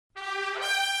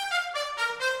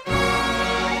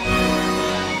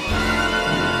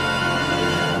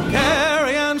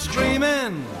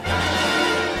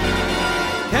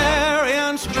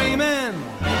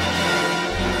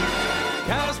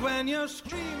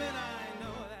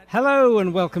Hello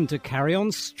and welcome to Carry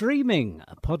On Streaming,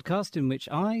 a podcast in which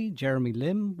I, Jeremy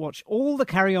Lim, watch all the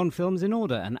Carry On films in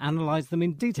order and analyse them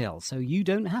in detail, so you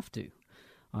don't have to.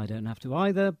 I don't have to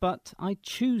either, but I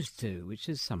choose to, which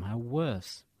is somehow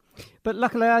worse. But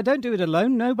luckily I don't do it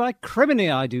alone, no, by criminy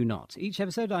I do not. Each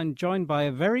episode I'm joined by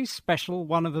a very special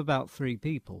one of about 3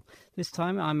 people. This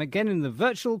time I'm again in the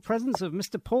virtual presence of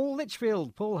Mr. Paul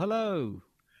Litchfield. Paul, hello.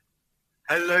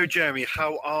 Hello, Jeremy.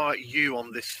 How are you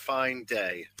on this fine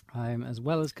day? I'm as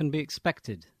well as can be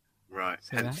expected. Right,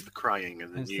 so hence the crying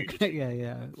and the nudity.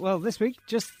 Yeah. Well, this week,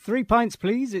 just 3 pints,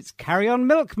 please. It's Carry On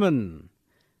Milkman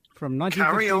from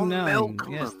 1959. Carry On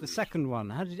Milkman. Yes, the second one.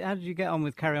 How did you get on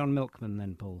with Carry On Milkman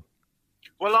then, Paul?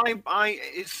 Well,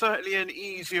 it's certainly an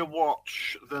easier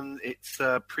watch than its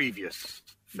previous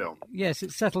film. Yes,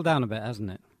 it's settled down a bit, hasn't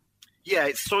it? Yeah,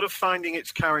 it's sort of finding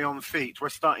its carry-on feet. We're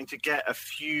starting to get a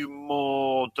few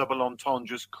more double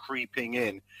entendres creeping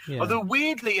in. Yeah. Although,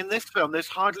 weirdly, in this film, there's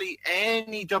hardly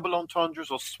any double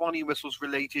entendres or swanny whistles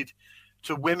related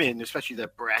to women, especially their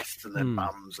breasts and their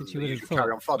bums and the usual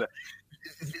carry-on fodder.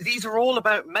 These are all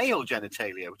about male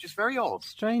genitalia, which is very odd.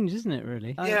 Strange, isn't it,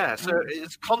 really? Yeah, so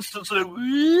it's constant sort of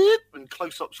and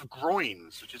close-ups of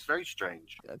groins, which is very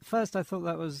strange. At first, I thought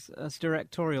that was a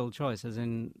directorial choice, as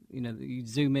in, you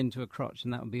zoom into a crotch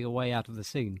and that would be a way out of the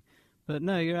scene. But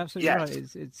no, you're absolutely right.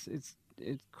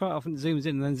 It quite often zooms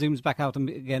in and then zooms back out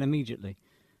again immediately.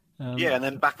 And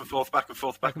then back and forth.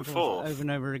 Over and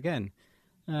over again.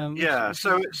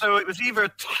 So it was either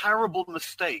a terrible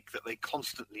mistake that they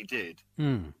constantly did,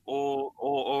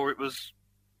 or it was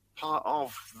part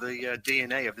of the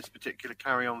DNA of this particular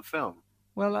carry-on film.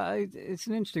 Well, it's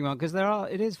an interesting one because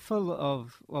it is full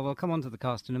of. Well, we'll come on to the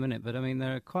cast in a minute, but I mean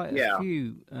there are quite a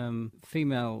few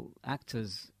female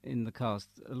actors in the cast,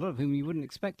 a lot of whom you wouldn't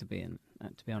expect to be in.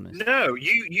 To be honest, no.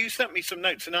 You sent me some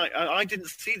notes, and I didn't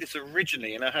see this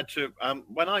originally, and I had to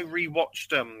when I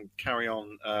rewatched Carry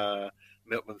On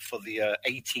Milkman for the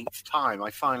 18th time, I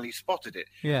finally spotted it.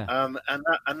 Yeah.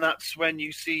 And that's when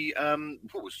you see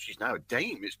she's now a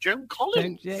dame. It's Joan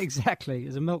Collins. Yeah, exactly.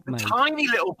 As a milkmaid. A tiny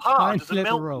little part as a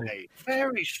milkmaid.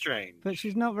 Very strange. But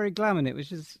she's not very glam in it,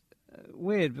 which is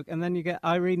weird. And then you get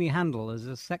Irene Handel as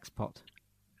a sex pot.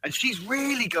 And she's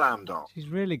really glammed on. She's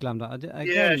really glammed on.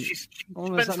 Again, she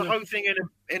spends the whole thing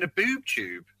in a boob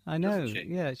tube. I know.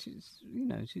 Yeah, she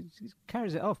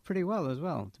carries it off pretty well as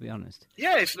well, to be honest.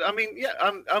 Yes, I mean,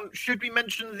 should we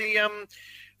mention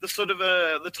the sort of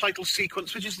the title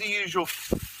sequence, which is the usual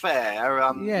fare?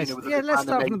 Yes. Let's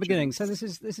start from the beginning. So this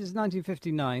is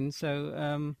 1959.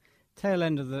 So tail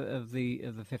end of the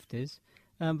 50s.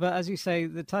 But as you say,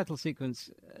 the title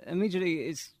sequence immediately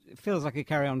it feels like a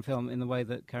Carry-On film in the way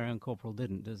that Carry On Corporal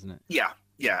didn't, doesn't it? Yeah.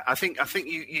 I think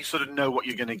you sort of know what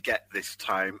you're going to get this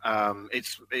time.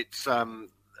 It's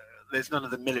there's none of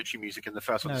the military music in the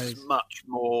first one. It's much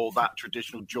more that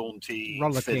traditional jaunty,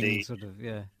 rollicking sort of,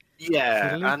 yeah.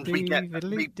 Yeah, and we get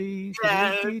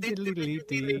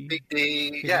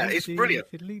it's brilliant.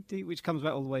 Which comes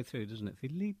back all the way through, doesn't it?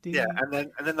 Yeah, and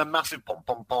then the massive pom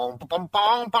pom pom pom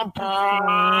pom pom pom.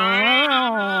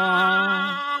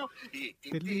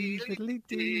 And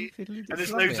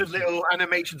there's loads of little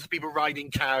animations of people riding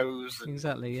cows.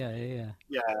 Exactly. Yeah.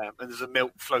 Yeah, and there's a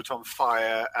milk float on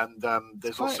fire, and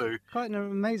there's also quite an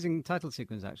amazing title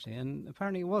sequence actually. And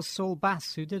apparently it was Saul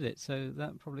Bass who did it, so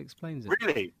that probably explains it.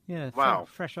 Really? Yeah, wow.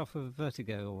 Fresh off of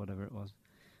Vertigo or whatever it was.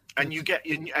 And you get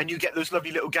those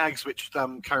lovely little gags which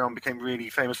Carry On became really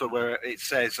famous for, where it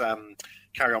says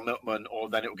Carry On Milkman, or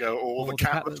then it'll go, the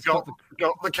cat that's got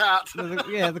the cat.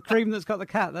 The cream that's got the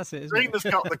cat, that's it. Cream that's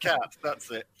got the cat,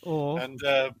 that's it. What's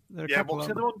the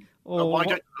other one? Or why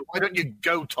don't you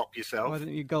go top yourself? Why don't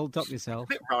you gold top yourself? A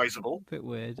bit risible. A bit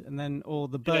weird. And then, or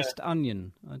the burst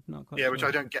onion. I'm not quite sure. Which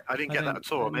I didn't get that at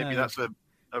all. Maybe that's a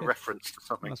reference to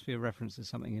something. Must be a reference to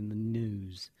something in the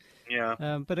news.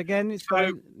 Yeah. But again, it's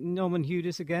by Norman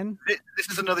Hudis again. This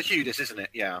is another Hudis, isn't it?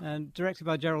 Yeah. And directed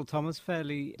by Gerald Thomas.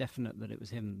 Fairly definite that it was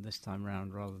him this time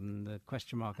round rather than the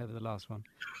question mark over the last one.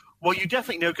 Well, you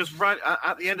definitely know, because right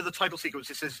at the end of the title sequence,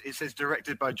 it says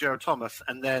directed by Gerald Thomas,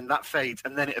 and then that fades,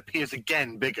 and then it appears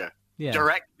again bigger. Yeah.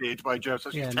 Directed by Gerald.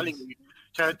 So she's telling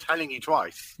you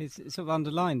twice. It's sort of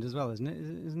underlined as well, isn't it?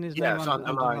 Isn't his name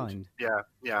underlined?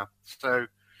 Yeah. So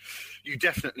you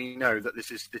definitely know that this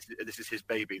is his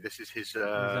baby. This is his.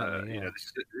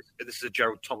 This is a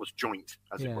Gerald Thomas joint,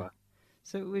 as it were.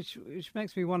 So, which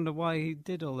makes me wonder why he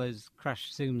did all those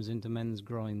crash zooms into men's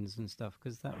groins and stuff,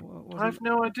 because I have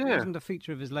no idea. Wasn't a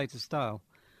feature of his later style.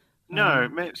 No,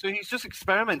 so he's just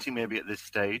experimenting maybe at this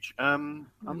stage. I'm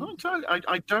not entirely.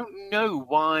 I don't know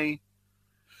why.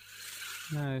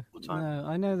 No.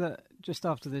 I know that just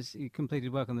after he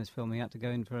completed work on this film, he had to go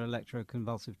in for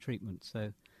electroconvulsive treatment.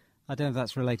 So I don't know if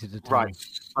that's related at all. Right.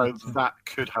 So that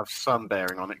could have some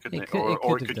bearing on it, couldn't it?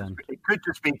 Or it could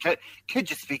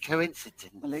just be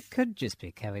coincidence. Well, it could just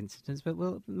be coincidence, but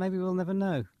maybe we'll never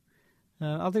know.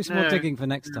 I'll do some more digging for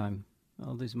next time.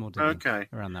 I'll do some more digging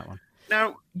around that one.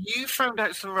 Now, you found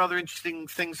out some rather interesting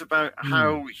things about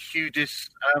how Hudis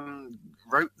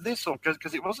wrote this, or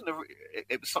because it wasn't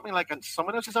it was something like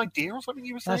someone else's idea or something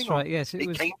you were saying? That's right, yes.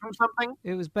 It came from something?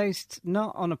 It was based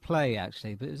not on a play,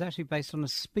 actually, but it was actually based on a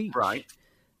speech. Right.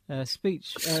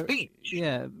 Speech. Speech?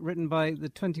 Yeah, written by the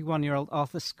 21-year-old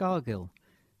Arthur Scargill,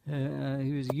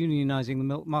 who was unionising the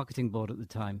Milk Marketing Board at the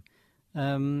time.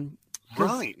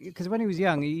 Right. Because when he was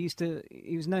young, he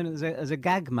was known as a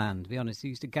gag man, to be honest. He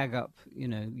used to gag up,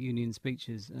 union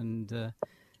speeches, and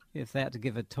if they had to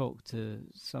give a talk to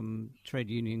some trade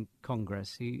union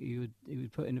congress, he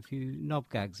would put in a few knob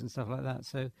gags and stuff like that.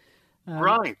 So,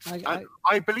 right.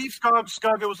 I believe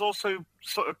Scargill was also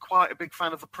sort of quite a big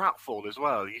fan of the pratfall as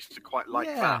well. He used to quite like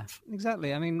that.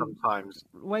 Exactly. I mean, sometimes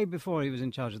way before he was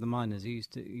in charge of the miners, he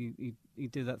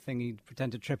did that thing. He'd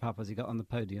pretend to trip up as he got on the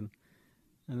podium.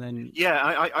 And then,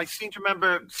 I seem to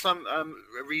remember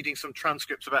reading some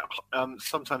transcripts about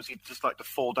sometimes he'd just like to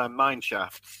fall down mine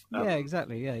shafts. Yeah,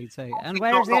 exactly. Yeah, he'd say, "And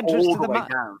where's the entrance to the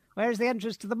mine? Where's the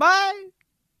entrance to the mine?"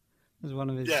 Was one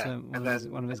of his.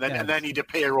 And then he'd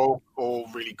appear all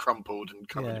really crumpled and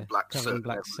covered in black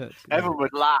soot. Everyone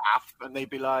would laugh, and they'd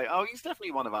be like, "Oh, he's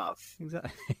definitely one of us."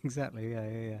 Exactly.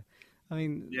 Yeah. I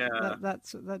mean,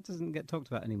 that doesn't get talked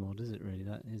about anymore, does it? Really,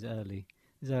 that his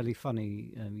early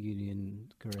funny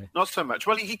union career. Not so much.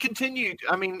 Well, he continued.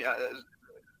 I mean,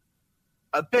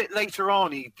 a bit later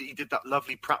on, he did that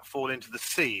lovely pratfall into the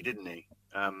sea, didn't he?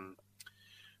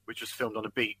 Which was filmed on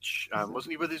a beach.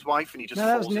 Wasn't he with his wife? And he just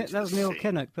that was Neil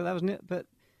Kinnock, but that was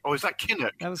Oh, is that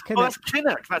Kinnock? That was Kinnock. Oh, that's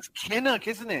Kinnock. That's Kinnock,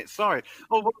 isn't it? Sorry.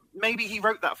 Oh, well, maybe he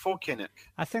wrote that for Kinnock.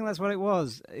 I think that's what it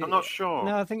was. I'm not sure.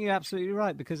 No, I think you're absolutely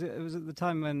right, because it was at the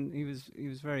time when he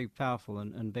was very powerful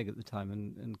and big at the time,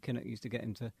 and Kinnock used to get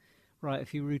him to write a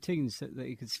few routines that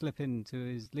he could slip into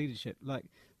his leadership. Like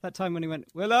that time when he went,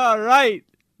 "Well, all right,"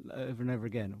 over and over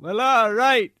again. "Well, all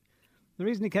right." The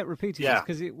reason he kept repeating it is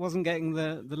because it wasn't getting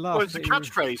the laugh. Well, it was a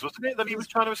catchphrase, wasn't it? That he was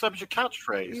trying to establish a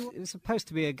catchphrase. It was supposed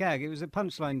to be a gag. It was a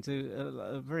punchline to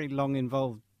a very long,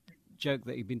 involved joke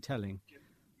that he'd been telling.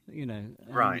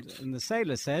 Right. And the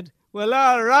sailor said, "Well,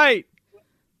 all right,"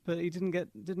 but he didn't get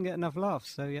enough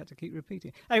laughs, so he had to keep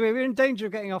repeating. Anyway, we're in danger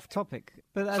of getting off topic.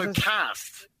 But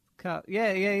cast.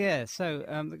 Yeah. So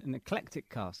an eclectic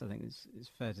cast, I think, is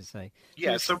fair to say.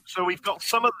 Yeah. So we've got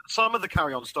some of the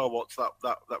Carry On stalwarts that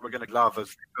we're going to love as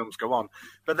the films go on,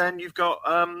 but then you've got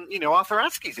Arthur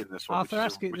Askey's in this one. Arthur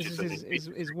Askey, this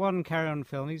is one Carry On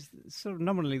film. He's sort of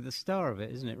nominally the star of it,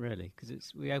 isn't it? Really,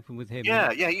 because we open with him.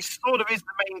 Yeah. He sort of is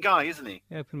the main guy, isn't he?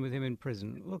 We open with him in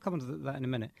prison. We'll come on to that in a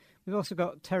minute. We've also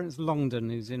got Terence Longdon,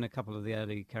 who's in a couple of the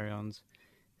early Carry Ons.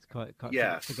 It's quite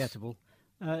forgettable.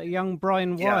 Young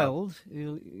Brian Wilde,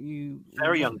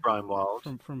 very young Brian Wilde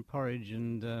from Porridge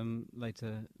and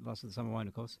later Last of the Summer Wine,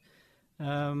 of course.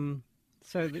 And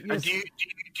do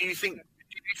you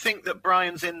think that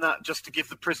Brian's in that just to give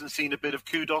the prison scene a bit of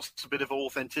kudos, a bit of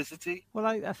authenticity? Well,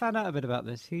 I found out a bit about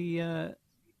this. He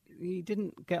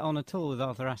didn't get on at all with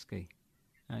Arthur Askey,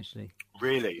 actually.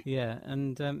 Really? Yeah,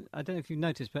 and I don't know if you've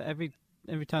noticed, but every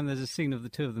time there's a scene of the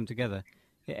two of them together,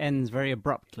 it ends very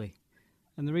abruptly.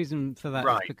 And the reason for that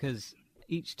is because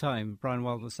each time Brian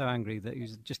Wilde was so angry that he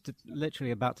was just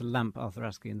literally about to lamp Arthur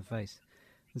Askey in the face.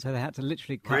 And so they had to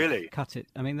literally cut it.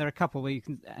 I mean, there are a couple where you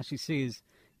can actually see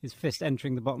his fist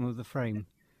entering the bottom of the frame.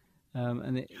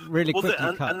 And it really quickly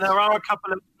cuts. And there are a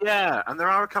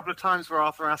couple of times where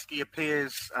Arthur Askey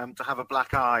appears to have a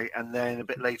black eye, and then a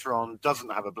bit later on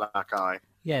doesn't have a black eye.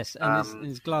 Yes, and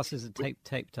his glasses are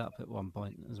taped up at one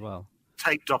point as well.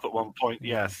 Taped up at one point,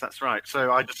 yes, that's right.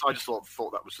 So I just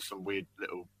thought that was just some weird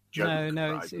little joke.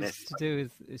 No, it's to do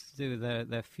with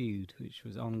their feud, which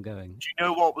was ongoing. Do you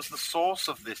know what was the source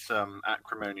of this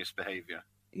acrimonious behaviour?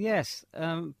 Yes,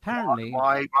 apparently.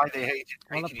 Why they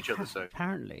hated each other so?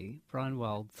 Apparently, Brian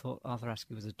Wilde thought Arthur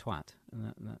Askey was a twat,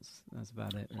 and that's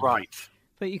about it. Really. Right.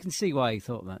 But you can see why he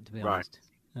thought that, to be honest.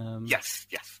 Yes,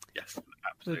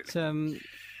 absolutely.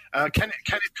 But Kenneth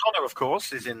Connor, of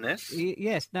course, is in this.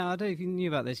 Yes. Now, I don't know if you knew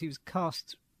about this. He was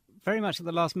cast very much at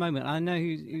the last moment. I know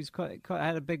he was quite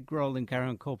had a big role in Carry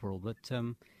On Corporal, but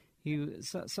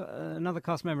another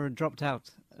cast member had dropped out.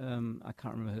 I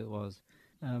can't remember who it was.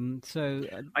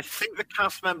 I think the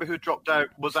cast member who dropped out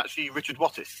was actually Richard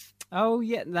Wattis. Oh,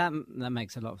 yeah, that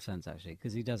makes a lot of sense, actually,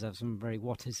 because he does have some very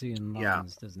Wattisian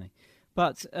lines, doesn't he?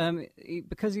 But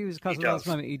because he was cast at the last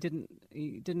moment, he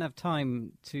didn't have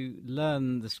time to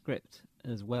learn the script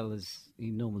as well as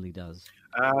he normally does.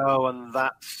 Oh, and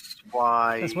that's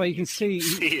why you can see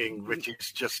seeing, which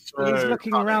is just so he's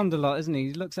looking funny. around a lot, isn't he?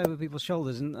 He looks over people's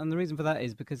shoulders, and the reason for that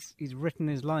is because he's written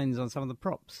his lines on some of the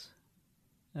props.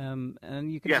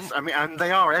 And you can and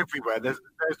they are everywhere.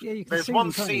 There's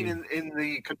one scene in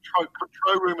the control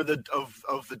room of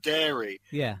the dairy,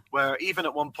 where even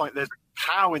at one point there's a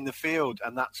cow in the field,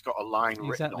 and that's got a line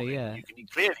written on it. Yeah. You can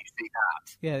clearly see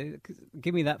that. Yeah,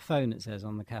 give me that phone. It says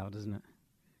on the cow, doesn't it?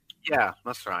 Yeah,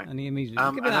 that's right. And he immediately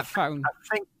give me that phone.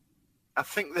 I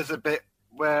think there's a bit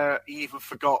where he even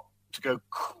forgot to go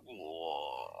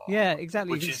cool. Yeah,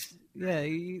 exactly.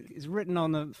 It's written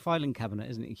on the filing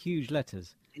cabinet, isn't it? Huge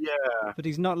letters. Yeah. But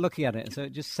he's not looking at it, so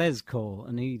it just says call,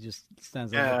 and he just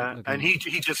stands there. Yeah, and he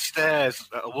just stares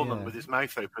at a woman with his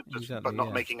mouth open, but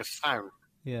not making a sound.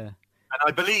 Yeah. And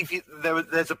I believe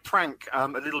there's a prank a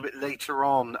little bit later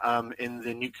on in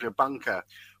the nuclear bunker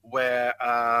where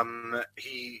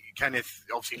Kenneth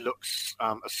obviously looks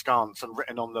askance, and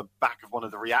written on the back of one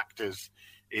of the reactors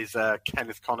is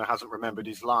Kenneth Connor hasn't remembered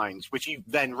his lines, which he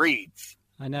then reads.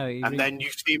 I know. Then you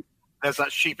see there's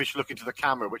that sheepish look into the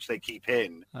camera, which they keep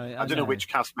in. I don't know which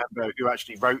cast member who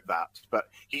actually wrote that, but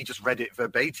he just read it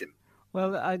verbatim.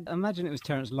 Well, I imagine it was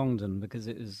Terence Longdon, because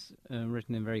it was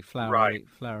written in very flowery.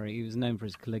 He was known for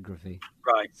his calligraphy.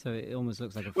 Right. So it almost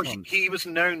looks like a font. He was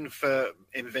known for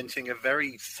inventing a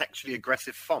very sexually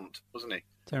aggressive font, wasn't he?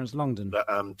 Terence Longdon.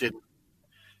 That didn't.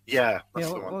 Yeah, that's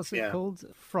the one. What's it called?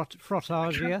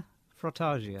 Frottagia?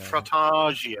 Frottagia.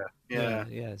 Frottagia. Yeah,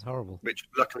 it's horrible. Which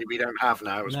luckily we don't have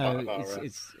now as part of our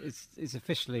it's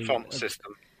officially font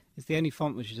system. It's the only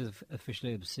font which is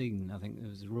officially obscene. I think it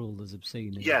was ruled as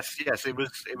obscene. Yes, it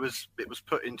was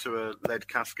put into a lead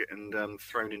casket and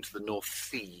thrown into the North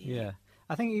Sea. Yeah,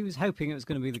 I think he was hoping it was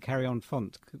going to be the Carry On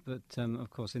font, but of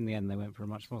course in the end they went for a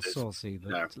much more saucy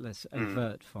but less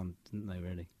overt font, didn't they?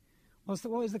 Really.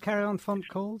 What is the Carry On font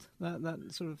called? That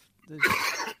sort of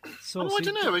saucy, I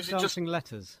don't know. Is it dancing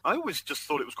letters? I always just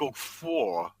thought it was called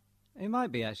Four. It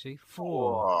might be actually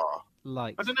Four.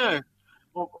 Light. I don't know.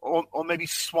 Or maybe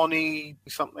Swanee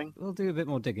something. We'll do a bit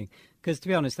more digging, because to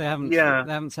be honest, they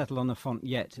haven't settled on a font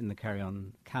yet in the Carry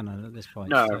On canon at this point.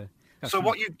 No. So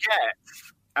what you get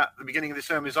at the beginning of this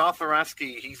film is Arthur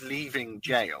Askey. He's leaving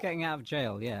jail. Getting out of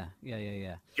jail. Yeah.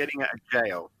 Getting out of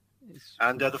jail.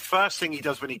 And the first thing he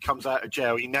does when he comes out of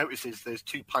jail, he notices there's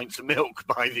 2 pints of milk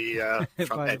by the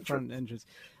front entrance.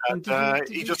 And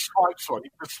he just swipes one. He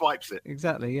just swipes it.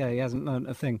 Exactly, yeah. He hasn't learned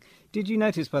a thing. Did you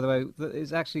notice, by the way, that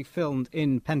it's actually filmed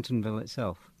in Pentonville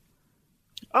itself?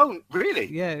 Oh, really?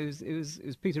 Yeah, it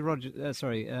was Peter Rogers.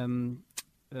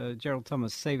 Gerald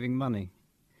Thomas saving money.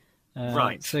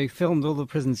 Right. So he filmed all the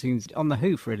prison scenes on the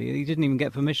hoof. Really, he didn't even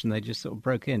get permission. They just sort of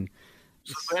broke in.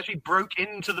 So they actually broke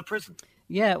into the prison.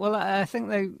 Yeah, well, I think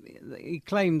he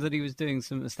claimed that he was doing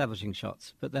some establishing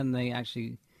shots, but then they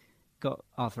actually got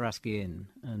Arthur Askey in,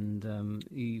 and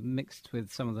he mixed with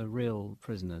some of the real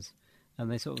prisoners, and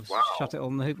they sort of shot it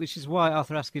on the hoop, which is why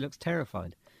Arthur Askey looks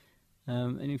terrified.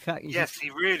 And in fact, he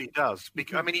really does.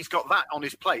 I mean, he's got that on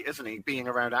his plate, isn't he? Being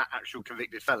around actual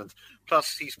convicted felons.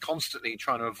 Plus, he's constantly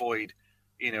trying to avoid,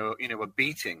 a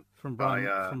beating from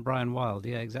Brian Wilde.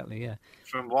 Yeah, exactly. Yeah,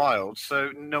 from Wilde. So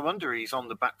no wonder he's on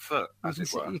the back foot, as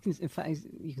it were. In fact,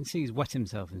 you can see he's wet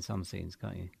himself in some scenes,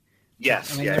 can't you?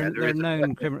 Yes, I mean, they're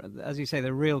known criminals, as you say,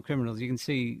 they're real criminals. You can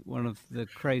see one of the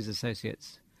Craze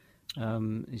associates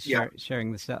is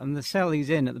sharing the cell, and the cell he's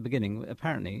in at the beginning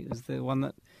apparently is the one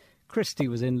that Christie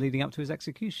was in leading up to his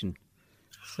execution.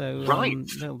 So a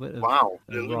little bit of a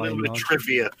little bit of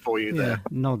trivia for you there.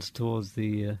 Nods towards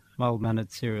the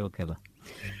mild-mannered serial killer.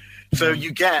 So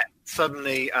you get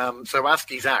suddenly, so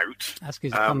Askey's out.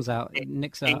 Askey comes out, he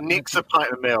nicks a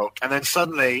pint of milk, and then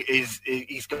suddenly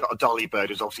he's got a dolly bird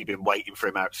who's obviously been waiting for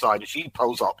him outside, and she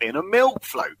pulls up in a milk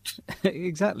float.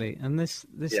 Exactly, and this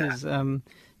is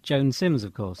Joan Sims,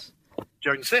 of course.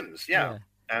 Joan Sims, yeah.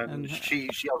 And she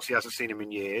obviously hasn't seen him in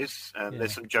years. And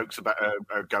there's some jokes about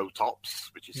her go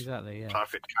tops, which is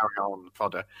perfect carry-on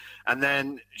fodder. And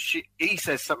then he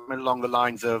says something along the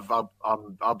lines of,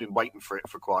 "I've been waiting for it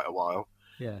for quite a while."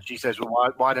 Yeah. She says,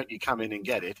 "Well, why don't you come in and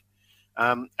get it?"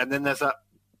 And then there's that.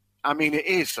 I mean, it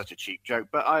is such a cheap joke,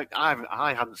 but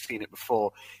I hadn't seen it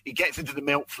before. He gets into the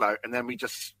milk float, and then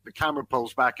the camera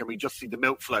pulls back, and we just see the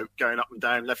milk float going up and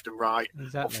down, left and right.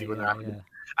 Exactly.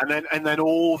 And then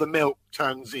all the milk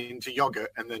turns into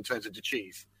yogurt, and then turns into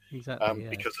cheese. Exactly.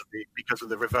 Because of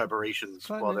the reverberations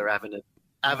while they're having it.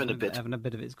 having a bit of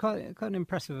it. It's quite an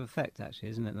impressive effect, actually,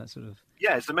 isn't it? That sort of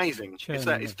it's amazing.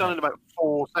 It's done in about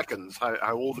 4 seconds.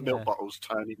 How all the milk bottles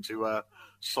turn into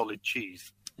solid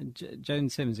cheese. Joan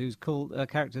Sims, who's called her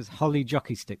character's Holly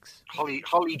Jockey Sticks. Holly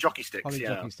Jockey Sticks. Holly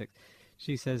Jockey Sticks.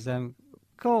 She says,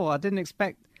 "Cool. I didn't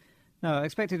expect. No, I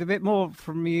expected a bit more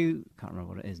from you." Can't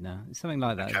remember what it is now. It's something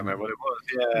like that. I can't remember what it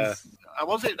was. Yeah,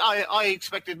 was it? I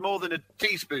expected more than a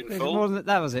teaspoonful. More than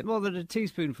that was it. More than a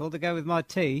teaspoonful to go with my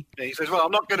tea. Yeah, he says, "Well,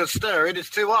 I'm not going to stir it.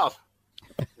 It's too hot."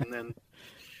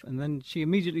 And then she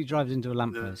immediately drives into a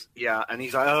lamppost. Yeah, and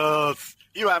he's like, "Oh,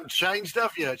 you haven't changed,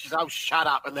 have you?" She's, "Oh, shut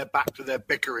up," and they're back to their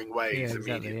bickering ways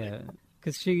immediately. Yeah.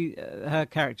 Because her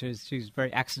character she's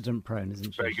very accident prone,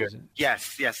 isn't she? Very good.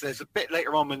 Yes. There's a bit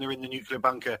later on when they're in the nuclear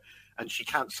bunker and she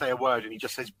can't say a word and he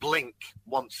just says blink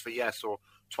once for yes or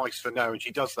twice for no, and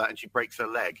she does that and she breaks her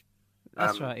leg.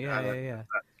 That's right. Yeah.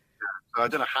 So I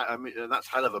don't know how. I mean, that's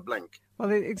hell of a blink.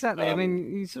 Well, exactly. I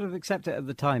mean, you sort of accept it at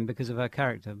the time because of her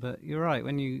character, but you're right.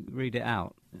 When you read it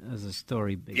out as a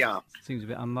story beat, it seems a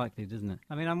bit unlikely, doesn't it?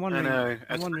 I mean, I'm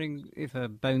wondering if her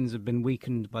bones have been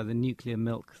weakened by the nuclear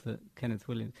milk that Kenneth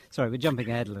Williams. Sorry, we're jumping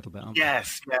ahead a little bit, aren't we?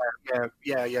 Yes.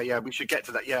 Yeah. We should get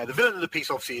to that. Yeah, the villain of the piece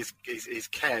obviously is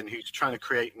Ken, who's trying to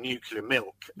create nuclear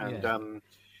milk, and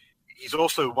he's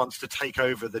also wants to take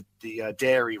over the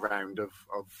dairy round of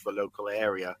the local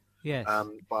area. Yes.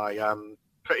 By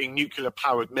putting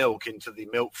nuclear-powered milk into the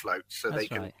milk floats, so they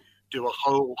can do a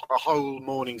whole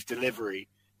morning's delivery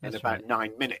in about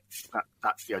 9 minutes.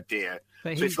 That's the idea. So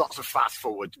it's lots of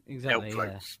fast-forward milk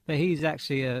floats. But he's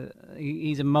actually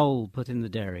he's a mole put in the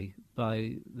dairy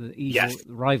by the evil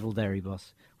rival dairy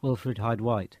boss, Wilfred Hyde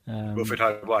White. Wilfred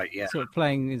Hyde White, yeah. Sort of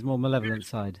playing his more malevolent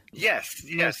side. Yes,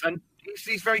 and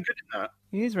he's very good at that.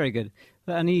 He is very good.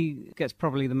 And he gets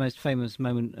probably the most famous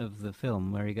moment of the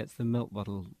film, where he gets the milk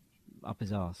bottle up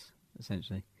his arse,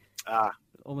 essentially.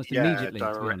 Almost immediately,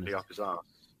 directly up his arse.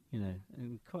 You know,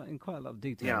 in quite a lot of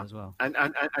detail as well. And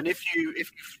if you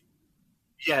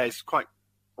it's quite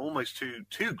almost too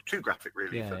graphic,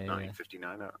 really, for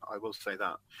 1959. I will say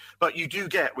that. But you do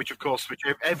get, which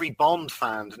every Bond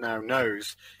fan now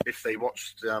knows, if they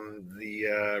watched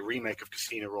the remake of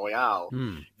Casino Royale,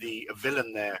 the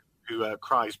villain there who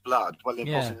cries blood. Well, of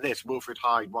course, in this, Wilfred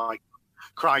Hyde White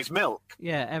cries milk.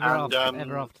 Yeah, ever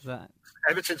after that.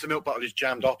 Ever since the milk bottle is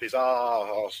jammed up his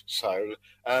arsehole,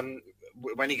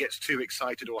 when he gets too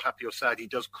excited or happy or sad, he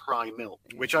does cry milk,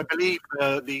 which I believe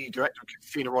the director of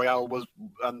Casino Royale was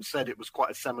said it was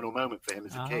quite a seminal moment for him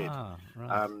as a kid.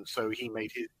 Right. So he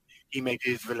made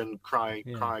his villain cry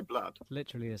blood.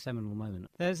 Literally a seminal moment.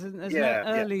 There's an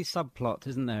early subplot,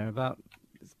 isn't there, about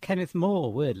Kenneth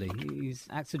Moore, weirdly. He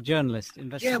acts a journalist.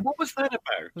 Yeah, what was that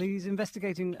about? Well, he's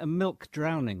investigating a milk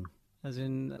drowning, as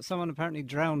in someone apparently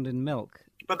drowned in milk.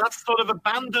 But that's sort of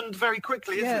abandoned very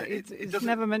quickly, isn't it? It's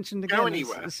never mentioned again. Go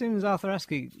anywhere. As soon as Arthur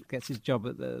Askey gets his job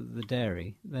at the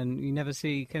dairy, then you never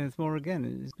see Kenneth Moore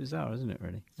again. It's bizarre, isn't it,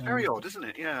 really? It's very odd, isn't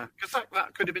it? Yeah. Because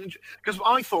that could have been... Because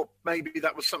I thought maybe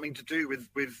that was something to do with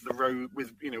the road,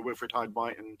 with, Wilfred Hyde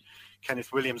White and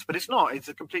Kenneth Williams, but it's not. It's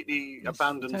a completely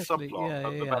abandoned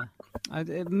subplot.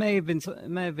 It may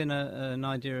have been an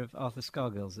idea of Arthur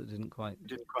Scargill's that didn't quite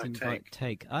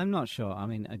take. I'm not sure. I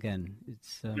mean, again,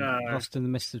 it's lost in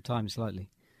the mist of time slightly.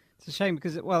 It's a shame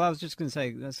because, I was just going to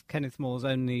say that's Kenneth Moore's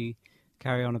only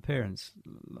carry-on appearance.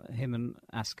 Him and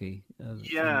Askey.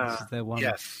 This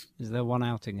is their one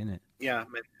outing in it. Yeah,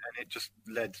 and it just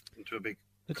led into a big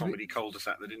comedy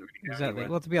cul-de-sac that didn't really go exactly. anywhere.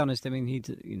 Well, to be honest, I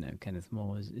mean, Kenneth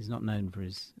Moore is not known for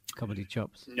his comedy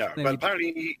chops. No, but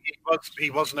apparently he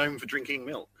was known for drinking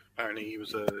milk. Apparently he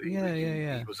was he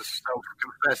was a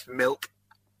self-confessed milk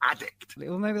addict.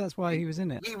 Well, maybe that's why he was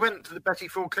in it. He went to the Betty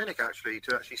Ford Clinic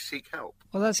to seek help.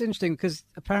 Well, that's interesting because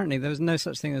apparently there was no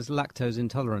such thing as lactose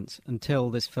intolerance until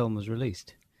this film was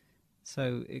released.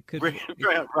 So it could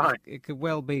it could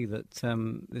well be that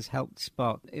this helped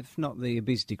spark, if not the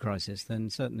obesity crisis,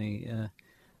 then certainly,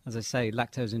 as I say,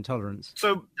 lactose intolerance.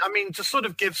 So, I mean, to sort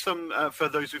of give some, for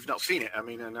those who've not seen it, I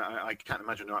mean, and I can't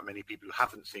imagine there aren't many people who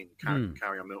haven't seen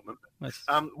Carry On Milkman.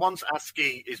 Once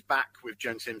Askey is back with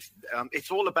Joan Sims, it's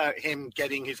all about him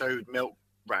getting his old milk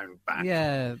round back.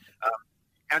 Yeah.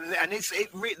 And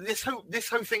this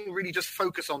whole thing really just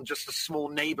focus on just a small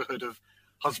neighbourhood of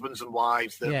husbands and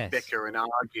wives that bicker and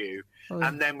argue,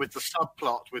 and then with the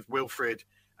subplot with Wilfred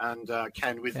and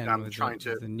Ken with trying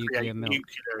to create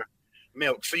nuclear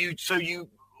milk. So you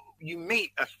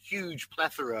meet a huge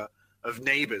plethora of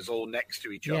neighbours all next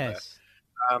to each other,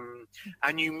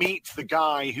 and you meet the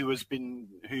guy who has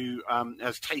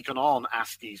taken on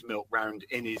Askey's milk round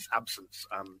in his absence,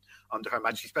 under Her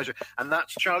Majesty's pleasure, and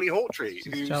that's Charlie Hawtrey,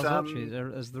 who's Charles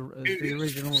Hawtrey as the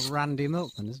original Randy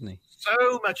Milkman, isn't he?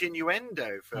 So much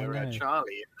innuendo for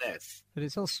Charlie in this, but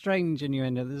it's all strange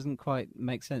innuendo that doesn't quite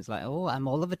make sense. Like, oh, I'm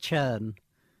Oliver Churn,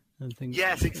 and things.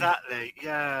 Yes, exactly.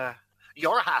 Yeah,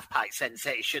 you're a half-pint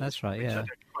sensation. That's right. Yeah,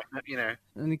 you know.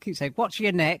 And he keeps saying, "Watch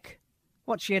your neck.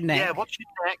 Watch your neck." Yeah, watch your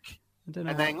neck. I don't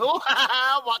know. And then,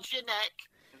 oh, watch your neck.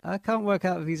 I can't work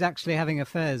out if he's actually having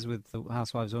affairs with the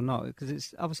housewives or not, because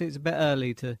it's obviously a bit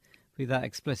early to be that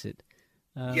explicit.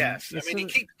 Yes, I mean, he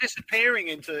keeps disappearing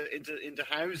into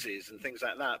houses and things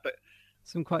like that. But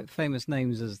some quite famous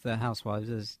names as the housewives,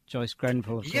 as Joyce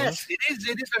Grenfell, of course. Yes, it is.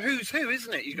 It is a who's who,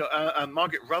 isn't it? You got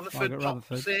Margaret Rutherford,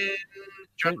 pops in,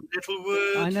 Joan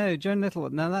Littlewood. I know Joan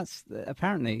Littlewood. Now that's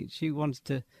apparently she wanted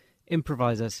to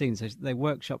improvise her scene, so they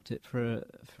workshopped it for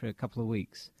a couple of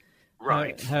weeks.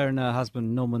 Right. Her and her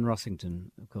husband Norman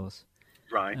Rossington, of course.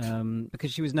 Right.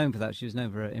 Because she was known for that. She was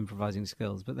known for her improvising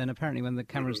skills. But then apparently when the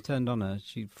cameras turned on her,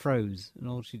 she froze, and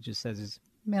all she just says is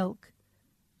milk,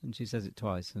 and she says it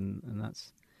twice, and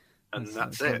that's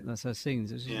it. That's her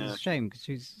scenes. It's a shame because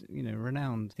she's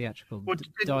renowned theatrical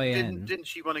Diane. Didn't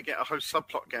she want to get a whole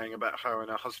subplot going about her and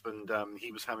her husband?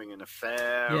 He was having an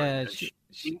affair. Yeah, and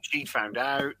she found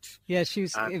out. Yeah, she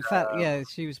was. In fact,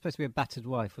 she was supposed to be a battered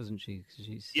wife, wasn't she?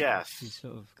 She's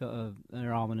sort of got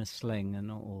her arm in a sling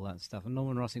and all that stuff. And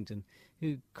Norman Rossington,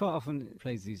 who quite often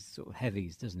plays these sort of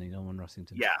heavies, doesn't he? Norman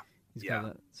Rossington. Yeah, he's got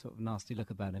that sort of nasty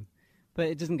look about him. But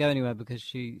it doesn't go anywhere because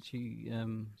she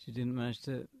didn't manage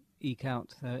to eke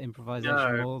out her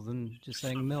improvisation more than just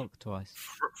saying milk twice.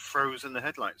 Froze in the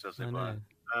headlights, as it were.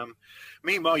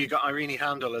 Meanwhile, you got Irene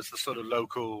Handel as the sort of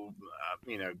local,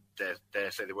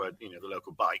 dare say the word, the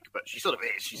local bike, but she sort of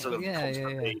is. She's sort of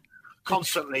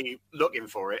constantly looking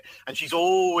for it, and she's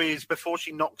always, before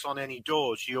she knocks on any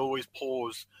doors, she always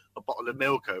pours a bottle of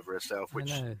milk over herself,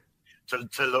 which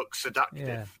to look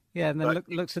seductive. Yeah, and then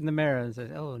looks in the mirror and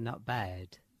says, "Oh, not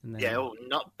bad." And then,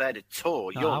 not bad at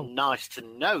all. You're nice to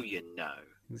know,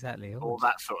 Exactly. All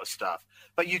that sort of stuff.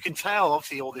 But you can tell,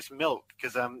 obviously, all this milk,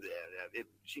 because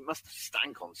she must have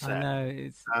stank on set. I know.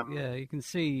 It's, you can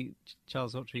see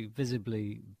Charles Hawtrey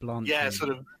visibly blanching. Yeah,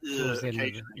 sort of,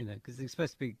 occasionally. Because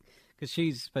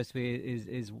she's supposed to be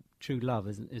his true love,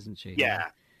 isn't she? Yeah.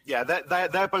 Yeah,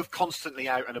 they're both constantly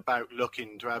out and about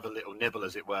looking to have a little nibble,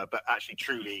 as it were. But actually,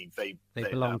 truly, they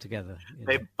belong together.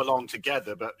 They belong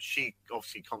together. But she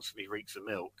obviously constantly reeks of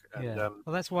milk. And,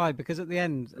 well, that's why. Because at the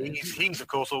end, he's of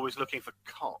course always looking for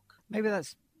cock. Maybe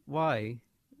that's why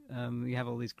you have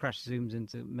all these crash zooms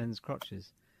into men's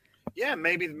crotches. Yeah,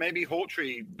 maybe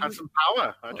Hawtrey had some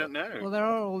power. I don't know. Well, there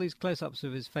are all these close-ups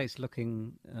of his face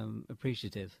looking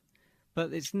appreciative.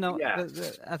 But it's not.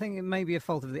 Yes. I think it may be a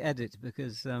fault of the edit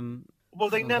because.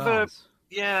 They never.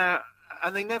 Yeah,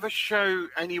 and they never show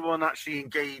anyone actually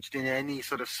engaged in any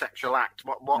sort of sexual act.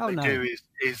 What they do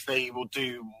is they will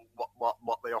do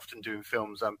what they often do in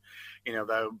films.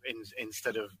 They'll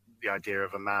instead of the idea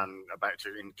of a man about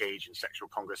to engage in sexual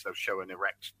congress, they'll show an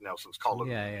erect Nelson's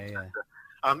column. Yeah.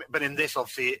 But in this,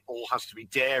 obviously, it all has to be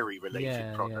dairy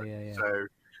related product. Yeah. So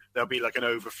there'll be like an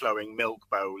overflowing milk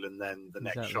bowl, and then the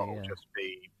next shot will just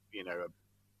be,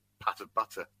 a pat of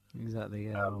butter. Exactly,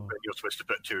 yeah. But you're supposed to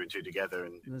put two and two together.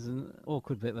 And there's an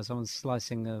awkward bit where someone's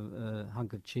slicing a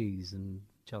hunk of cheese, and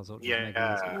Charles Hawtrey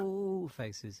making these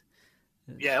faces.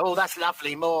 Yeah, that's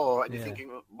lovely, more. And you're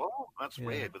thinking, well, that's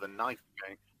weird, with a knife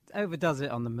going. Overdoes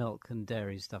it on the milk and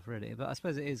dairy stuff, really. But I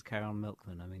suppose it is Carry On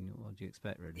Milkman. I mean, what do you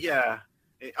expect, really? Yeah.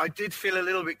 I did feel a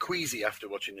little bit queasy after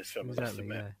watching this film. Exactly,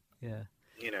 yeah.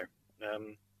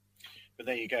 But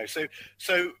there you go. So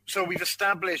we've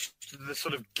established the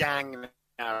sort of gang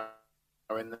now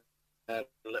in the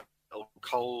little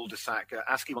cul-de-sac.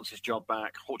 Askey wants his job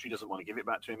back. Hawtrey doesn't want to give it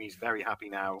back to him. He's very happy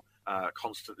now,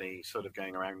 constantly sort of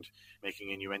going around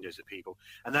making innuendos at people.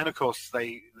 And then, of course,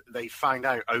 they find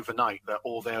out overnight that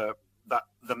that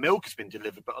the milk has been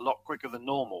delivered, but a lot quicker than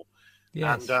normal.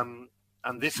 Yes.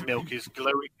 And this milk is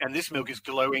glowing. And this milk is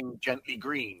glowing gently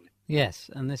green. Yes,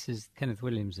 and this is Kenneth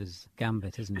Williams'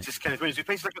 gambit, isn't it? This is Kenneth Williams. He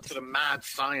plays like a sort of mad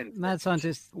scientist. Mad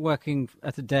scientist working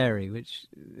at a dairy, which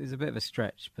is a bit of a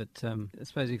stretch. But I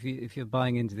suppose if you're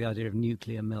buying into the idea of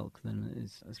nuclear milk, then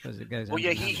I suppose it goes. Well,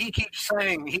 yeah, he keeps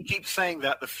saying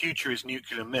that the future is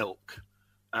nuclear milk,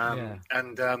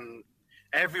 and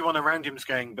everyone around him is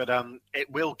going, but it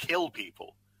will kill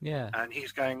people. Yeah, and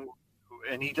he's going.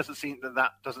 And he doesn't seem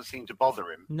that doesn't seem to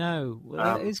bother him. No,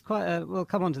 it's quite. We'll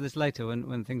come on to this later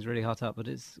when things really hot up. But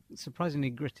it's a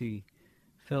surprisingly gritty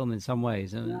film in some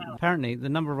ways. And apparently the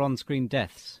number of on-screen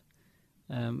deaths,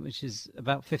 which is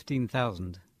about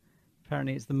 15,000,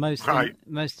 apparently it's the most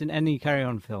most in any Carry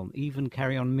On film, even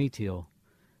Carry On Meteor,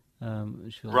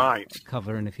 which we'll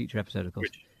cover in a future episode, of course.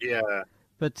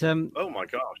 But oh my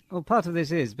gosh! Well, part of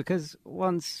this is because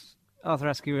once Arthur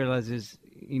Askey realizes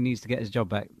he needs to get his job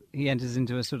back, he enters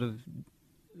into a sort of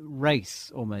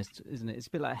race almost, isn't it? It's a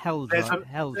bit like hell drivers.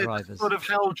 A sort of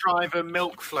hell driver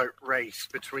milk float race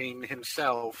between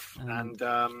himself and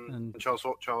Charles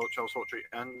Hawtrey,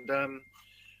 and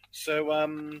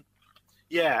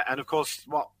and of course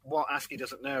what Askey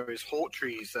doesn't know is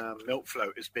Hawtrey's milk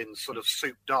float has been sort of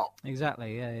souped up.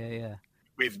 Exactly. Yeah.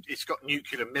 It's got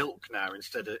nuclear milk now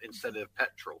instead of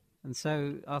petrol. And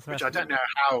so Arthur Askey, I don't know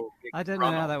how. I don't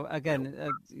know how that. Again,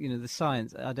 the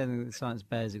science. I don't think the science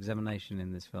bears examination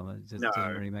in this film. It just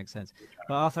doesn't really make sense.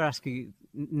 But Arthur Askey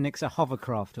nicks a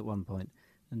hovercraft at one point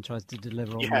and tries to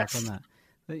deliver all milk on that.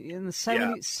 But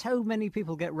so many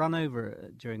people get run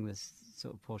over during this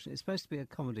sort of portion. It's supposed to be a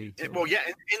comedy. In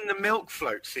the milk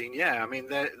float scene, I mean,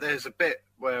 there's a bit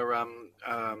where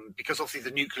because obviously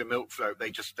the nuclear milk float,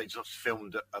 they just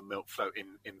filmed a milk float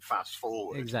in fast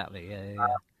forward. Exactly. Yeah.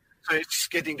 So it's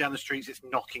skidding down the streets, it's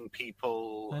knocking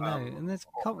people. I know, and there's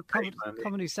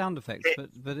comedy sound effects,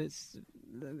 but it's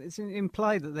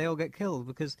implied that they all get killed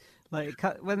because,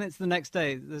 when it's the next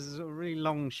day, there's a really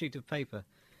long sheet of paper,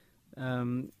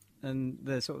 and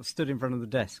they're sort of stood in front of the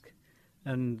desk,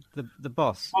 and the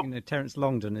boss, Terence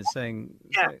Longdon, is saying,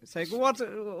 "What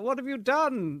have you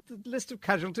done? The list of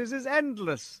casualties is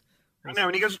endless." I know,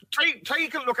 and he goes,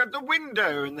 take a look at the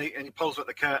window, and he pulls up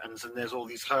the curtains, and there's all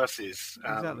these hearses.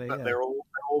 But they're all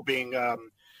being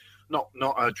not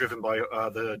driven by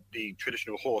the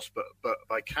traditional horse, but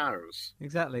by cows.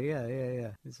 Exactly,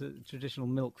 yeah. It's a traditional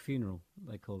milk funeral,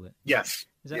 they call it. Yes.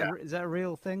 Is that a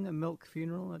real thing, a milk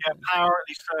funeral? Yeah,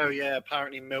 apparently so. Yeah,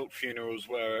 apparently milk funerals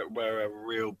were a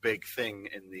real big thing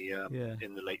in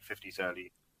the late 50s,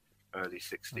 early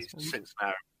 60s. Since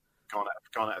now,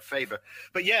 gone out of favour.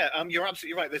 But you're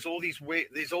absolutely right. There's all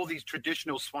these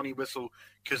traditional swanee whistle,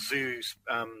 kazoo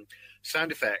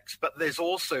sound effects, but there's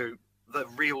also the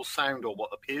real sound, or what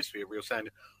appears to be a real sound,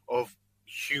 of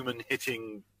human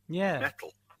hitting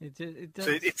metal. It does.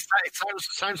 So it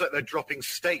sounds like they're dropping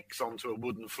stakes onto a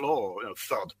wooden floor.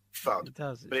 Thud, thud. It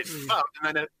does. But it's thud,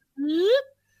 and then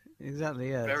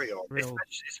exactly. Yeah. Very odd,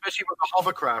 especially when the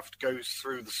hovercraft goes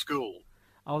through the school.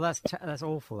 Oh, that's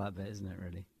awful, that bit, isn't it,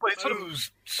 really? Well, it throws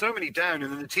so many down,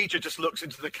 and then the teacher just looks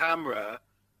into the camera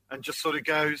and just sort of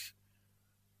goes,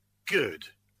 good.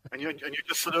 And you're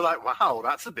just sort of like, wow,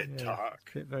 that's a bit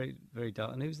dark. A bit very, very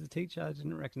dark. And who's the teacher? I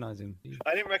didn't recognise him.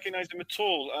 I didn't recognise him at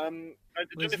all. I don't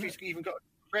know if he's even got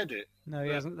a credit. No, he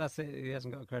hasn't. That's it. He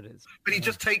hasn't got a credit. But he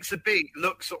just takes a beat,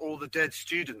 looks at all the dead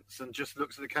students, and just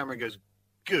looks at the camera and goes,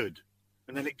 good.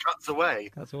 And then it cuts away.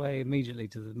 Cuts away immediately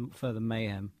to the further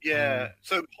mayhem. Yeah.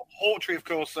 So Hawtrey, of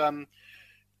course,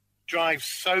 drives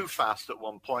so fast at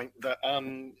one point that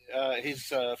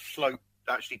his float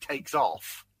actually takes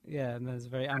off. Yeah, and there's a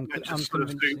very unconvincing. Sort of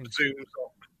zooms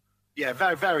off. Yeah,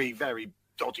 very, very, very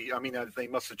dodgy. I mean, they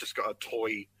must have just got a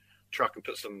toy truck and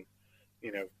put some,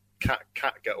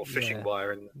 catgut or fishing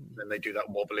wire, and then they do that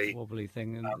wobbly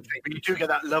thing. And but you do get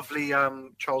that lovely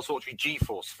Charles Hawtrey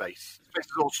G-force face. His face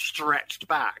is all stretched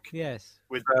back. Yes,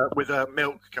 with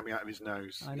milk coming out of his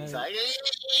nose. I know. He's like...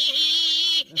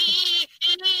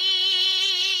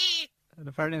 And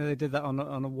apparently they did that on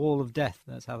a wall of death.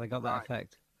 That's how they got that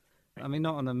effect. I mean,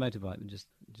 not on a motorbike, but just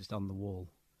on the wall.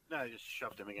 No, just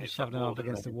shoved him up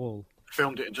against the wall.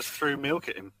 Filmed it and just threw milk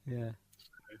at him. Yeah.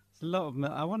 It's a lot of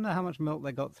milk. I wonder how much milk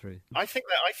they got through. I think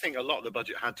a lot of the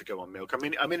budget had to go on milk. I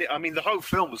mean, the whole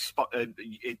film was.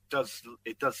 It does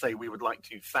say we would like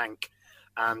to thank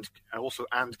and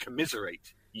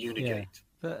commiserate Unigate. Yeah.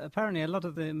 But apparently, a lot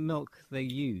of the milk they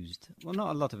used. Well,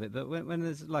 not a lot of it, but when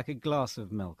there's like a glass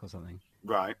of milk or something,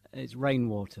 right? It's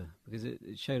rainwater because it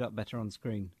showed up better on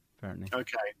screen. Apparently.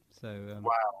 Okay. So.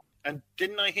 Wow. And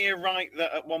didn't I hear right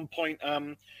that at one point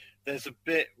there's a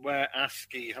bit where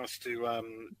Askey has to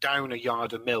down a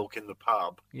yard of milk in the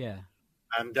pub? Yeah.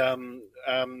 And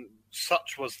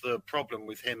such was the problem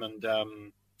with him and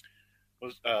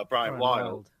Brian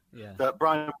Wilde. Yeah. That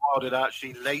Brian Wilde had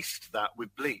actually laced that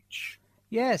with bleach.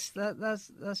 Yes,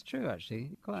 that's true.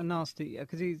 Actually, quite a nasty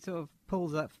because he sort of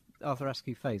pulls that Arthur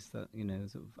Askey face that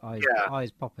sort of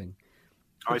eyes popping.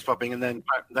 Eyes popping, and then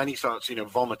he starts,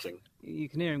 vomiting. You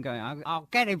can hear him going, "I'll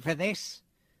get him for this."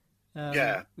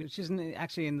 Which isn't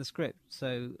actually in the script.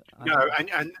 So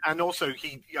and also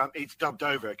it's dubbed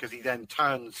over because he then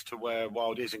turns to where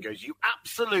Wilde is and goes, "You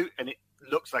absolute," and it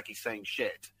looks like he's saying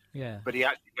shit. Yeah. But he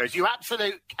actually goes, "You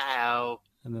absolute cow!"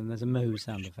 And then there's a moo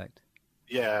sound effect.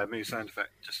 Yeah, moo sound effect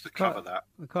just to cover that.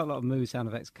 Quite a lot of moo sound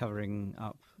effects covering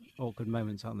up awkward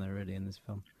moments, aren't there? Really, in this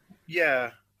film.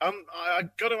 Yeah. I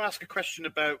got to ask a question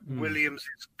about Williams'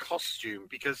 costume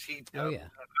because he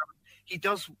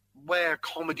does wear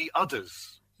comedy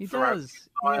udders. He does.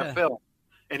 The entire film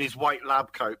in his white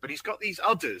lab coat, but he's got these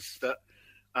udders that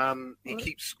he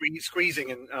keeps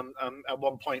squeezing, and at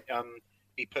one point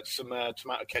he puts some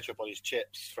tomato ketchup on his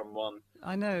chips from one.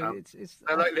 I know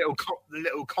they're like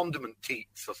little condiment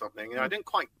teats or something. And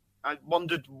I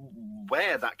wondered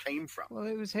where that came from. Well,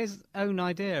 it was his own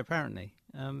idea, apparently.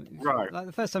 Right. Like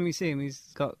the first time you see him, he's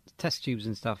got test tubes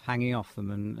and stuff hanging off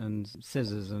them, and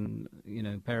scissors, and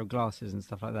a pair of glasses and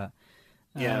stuff like that.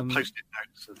 Yeah, Post-it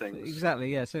notes and things.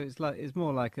 Exactly, yeah. So it's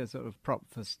more like a sort of prop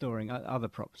for storing other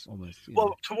props, almost.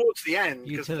 Towards the end,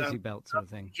 utility belt sort of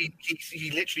thing.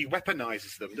 He literally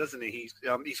weaponizes them, doesn't he?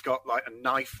 He's got like a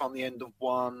knife on the end of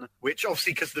one, which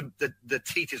obviously because the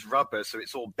teat is rubber, so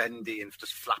it's all bendy and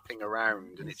just flapping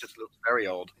around, and it just looks very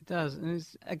odd. It does, and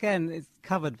it's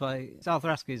covered by Arthur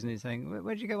Askey, isn't he? Saying,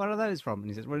 "Where'd you get one of those from?" And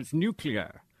he says, "Well, it's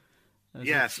nuclear."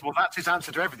 Yes, well, that's his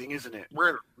answer to everything, isn't it?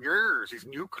 Well, yours is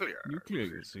nuclear. Nuclear,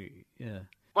 you see, yeah.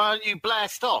 Well, you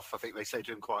blast off, I think they say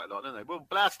to him quite a lot, don't they? Well,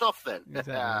 blast off then.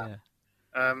 Exactly,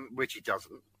 yeah. Which he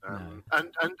doesn't. No.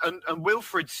 And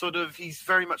Wilfred he's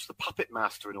very much the puppet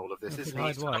master in all of this, isn't he?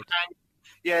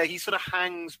 He sort of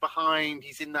hangs behind,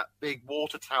 he's in that big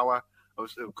water tower,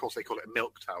 of course they call it a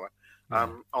milk tower,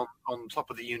 on top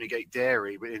of the Unigate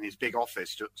Dairy, in his big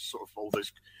office, just sort of all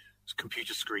those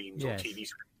computer screens or TV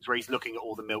screens, where he's looking at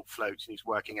all the milk floats and he's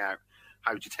working out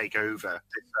how to take over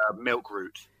this milk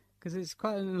route. Because it's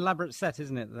quite an elaborate set,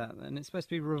 isn't it? And it's supposed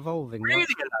to be revolving. Really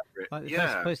elaborate. Like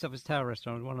the Post Office Tower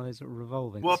restaurant, one of those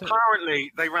revolving. Well,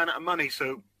 apparently they ran out of money,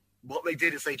 so what they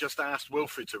did is they just asked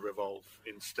Wilfred to revolve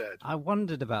instead. I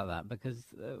wondered about that because...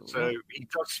 he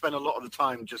does spend a lot of the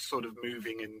time just sort of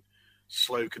moving in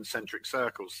slow concentric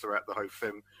circles throughout the whole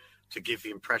film to give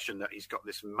the impression that he's got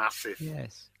this massive...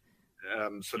 Yes.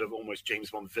 Sort of almost James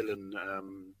Bond villain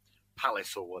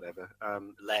palace or whatever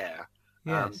lair.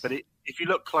 Yes. But if you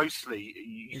look closely,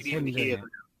 you can even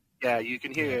hear. You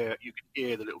can hear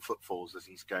the little footfalls as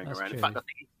he's going around. True. In fact, I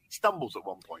think he stumbles at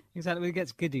one point. Exactly, he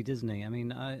gets giddy, doesn't he? I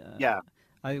mean,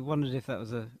 I wondered if that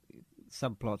was a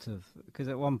subplot of, because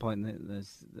at one point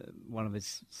there's one of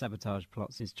his sabotage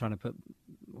plots is trying to put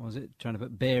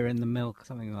beer in the milk,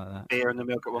 something like that. Beer in the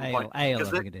milk at one point. Ale, I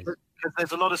think it is. Because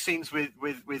there's a lot of scenes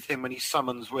with him when he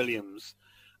summons Williams,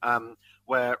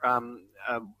 where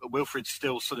Wilfred's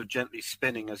still sort of gently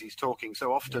spinning as he's talking.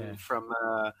 So often from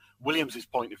Williams's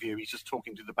point of view, he's just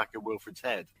talking to the back of Wilfred's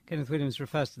head. Kenneth Williams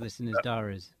refers to this in his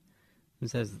diaries and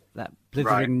says that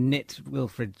blithering nit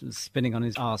Wilfred was spinning on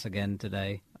his arse again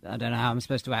today. I don't know how I'm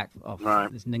supposed to act off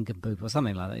this nincompoop or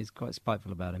something like that. He's quite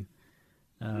spiteful about him.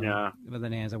 But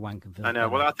then he has a wanker film. I know.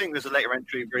 Well, I think there's a later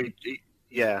entry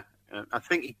where I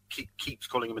think he keeps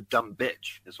calling him a dumb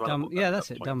bitch as well.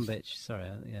 That's it. Dumb bitch. Sorry,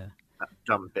 That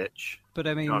dumb bitch. But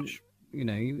I mean,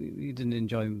 you didn't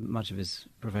enjoy much of his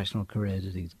professional career,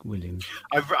 did he, Williams?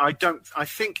 I don't. I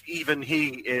think even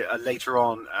he later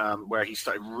on, where he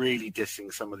started really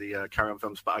dissing some of the Carry On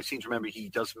films. But I seem to remember he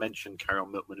does mention Carry On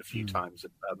Milkman a few times,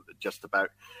 just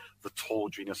about the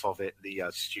tawdriness of it, the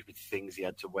stupid things he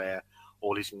had to wear,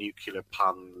 all his nuclear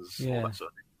puns, all that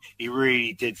sort of thing. He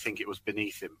really did think it was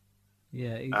beneath him.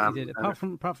 Yeah, he did. Apart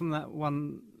from that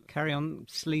one, Carry On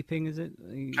Sleeping, is it?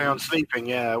 Carry On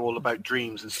Sleeping, all about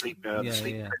dreams and sleep.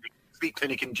 Sleep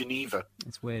clinic in Geneva.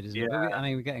 It's weird, isn't it? But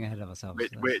we're getting ahead of ourselves.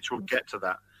 Which we'll get to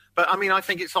that. But I mean, I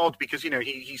think it's odd because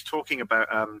he's talking about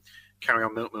Carry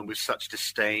On Milkman with such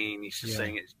disdain. He's just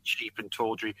saying it's cheap and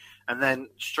tawdry, and then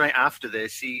straight after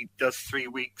this, he does 3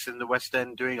 weeks in the West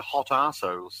End doing Hot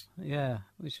Arseholes. Yeah,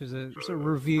 which was a sort of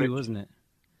review, wasn't it?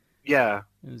 Yeah,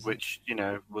 which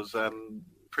was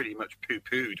pretty much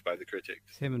poo-pooed by the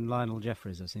critics. Him and Lionel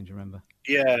Jeffries, I seem to remember.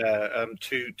 Yeah,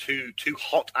 two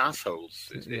hot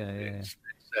assholes. It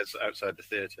says outside the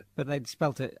theatre. But they'd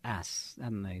spelt it ass,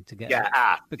 hadn't they? To get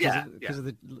ass. Because of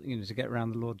the to get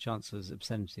around the Lord Chancellor's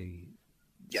obscenity.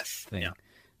 Yes. Thing. Yeah.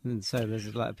 And so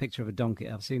there's like a picture of a donkey.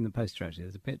 I've seen the poster actually.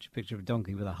 There's a picture of a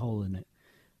donkey with a hole in it,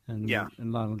 and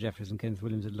Lionel Jeffries and Kenneth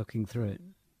Williams are looking through it.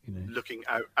 Looking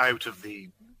out of the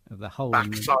hole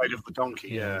backside of the donkey.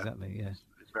 Yeah, exactly. Yeah,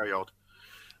 it's very odd.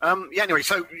 Anyway,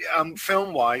 so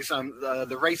film-wise,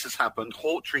 the race has happened.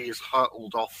 Hawtrey is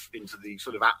hurtled off into the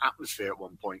sort of atmosphere at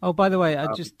one point. Oh, by the way,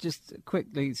 just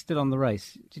quickly, still on the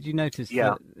race, did you notice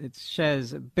that it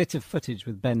shares a bit of footage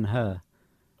with Ben-Hur?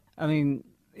 I mean,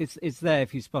 It's there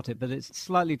if you spot it, but it's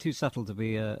slightly too subtle to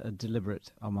be a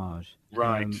deliberate homage.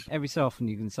 Right. Every so often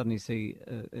you can suddenly see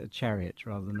a chariot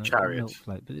rather than a milk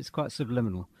float, but it's quite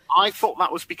subliminal. I thought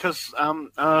that was because...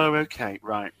 okay,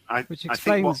 right. Which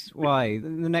explains why. The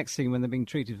next scene, when they're being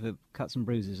treated for cuts and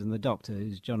bruises, and the doctor,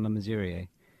 who's John Le Mesurier...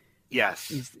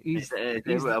 Yes.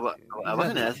 What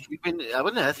on earth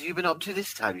have you been up to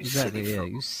this time, you silly fool?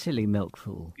 You silly milk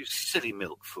fool. You silly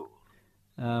milk fool.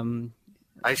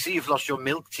 I see you've lost your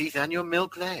milk teeth and your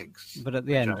milk legs. But at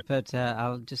the end,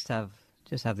 I'll just have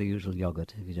the usual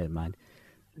yogurt, if you don't mind.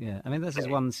 Yeah, I mean, this is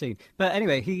one scene. But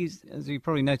anyway, he's, as you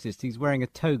probably noticed, he's wearing a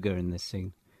toga in this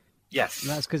scene. Yes.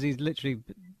 And that's because he's literally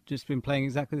just been playing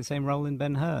exactly the same role in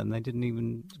Ben-Hur, and they didn't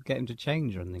even get him to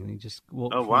change or anything. He just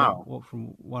walked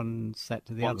from one set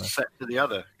to the other. One set to the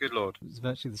other. Good Lord. It's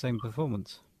virtually the same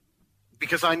performance.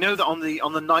 Because I know that on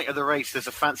the night of the race, there's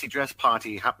a fancy dress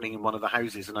party happening in one of the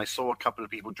houses, and I saw a couple of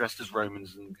people dressed as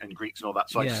Romans and Greeks and all that,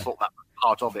 so I just thought that was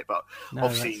part of it. But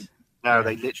obviously,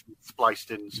 they literally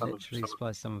spliced in some of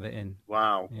it in.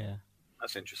 Wow. Yeah.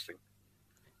 That's interesting.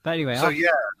 But anyway,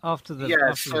 after the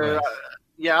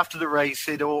race,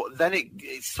 then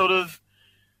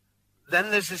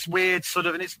there's this weird sort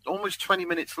of, and it's almost 20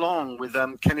 minutes long with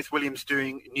Kenneth Williams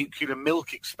doing nuclear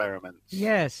milk experiments.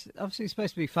 Yes, obviously it's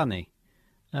supposed to be funny.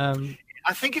 I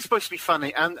think it's supposed to be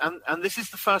funny, and this is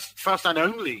the first and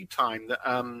only time that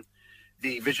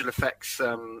the visual effects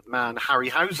man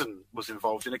Harryhausen was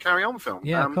involved in a Carry On film.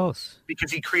 Yeah, of course,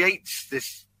 because he creates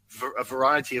a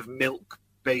variety of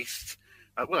milk-based.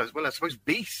 I suppose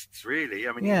beasts, really.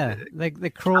 I mean, they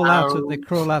crawl out of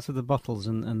the bottles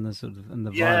and the sort of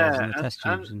the vials and the test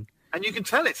tubes, and you can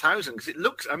tell it's Hausen because it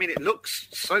looks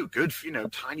so good.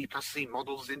 Tiny plasticine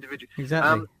models, individual.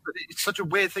 Exactly. But it's such a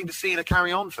weird thing to see in a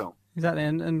Carry On film. Exactly,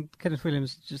 and Kenneth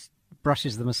Williams just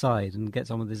brushes them aside and gets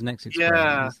on with his next experiment.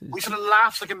 Yeah, he sort of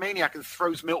laughs like a maniac and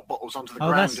throws milk bottles onto the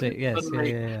ground. Oh, that's it. Yes,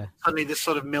 Suddenly, this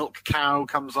sort of milk cow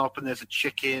comes up, and there's a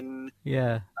chicken.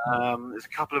 Yeah. There's a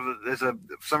couple of for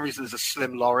some reason there's a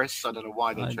Slim Loris. I don't know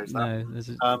why they chose that. No, there's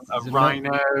a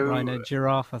rhino,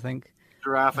 giraffe, I think.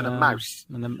 Giraffe and a mouse.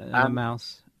 And a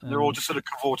mouse. They're all just sort of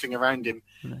cavorting around him,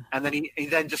 and then he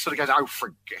then just sort of goes, "Oh,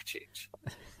 forget it,"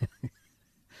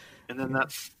 and then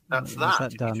that's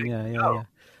that done. Yeah.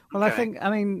 Well, okay.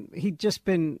 He'd just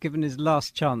been given his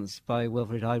last chance by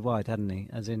Wilfrid Hyde-White, hadn't he?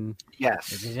 As in, yes,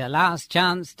 this is your last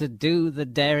chance to do the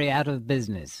dairy out of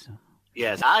business.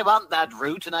 Yes, I want that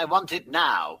route, and I want it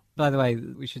now. By the way,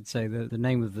 we should say the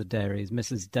name of the dairy is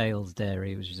Mrs. Dale's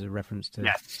Dairy, which is a reference to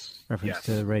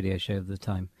to a radio show of the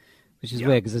time, which is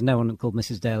weird because there's no one called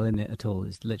Mrs. Dale in it at all.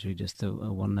 It's literally just a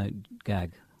one-note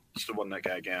gag. Just a one-note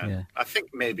gag, yeah. I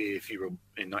think maybe if you were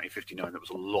in 1959, that was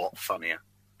a lot funnier.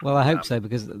 Well, I hope so,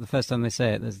 because the first time they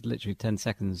say it, there's literally 10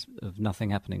 seconds of nothing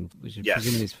happening, which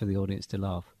presumably is for the audience to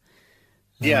laugh.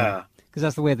 Because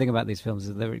that's the weird thing about these films,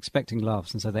 is they were expecting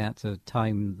laughs, and so they had to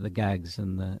time the gags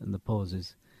and the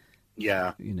pauses.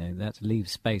 Yeah. They had to leave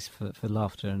space for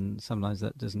laughter, and sometimes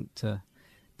that doesn't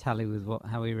tally with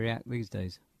how we react these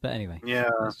days. But anyway,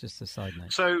 that's just a side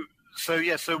note. So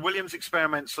Williams'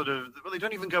 experiments they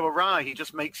don't even go awry. He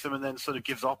just makes them and then sort of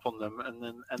gives up on them, and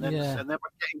then we're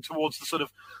getting towards the sort of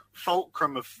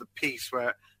fulcrum of the piece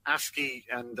where Askey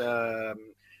and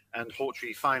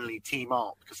Hawtrey finally team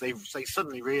up because they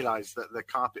suddenly realise that the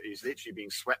carpet is literally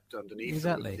being swept underneath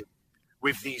them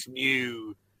with these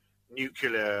new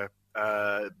nuclear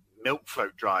milk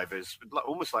float drivers,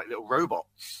 almost like little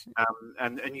robots,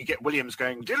 and you get Williams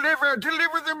going, deliver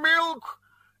the milk.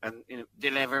 And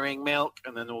delivering milk,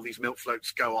 and then all these milk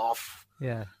floats go off.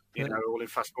 Yeah, all in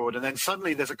fast forward, and then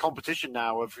suddenly there's a competition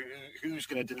now of who's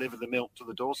going to deliver the milk to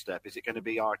the doorstep. Is it going to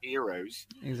be our heroes,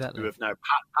 who have now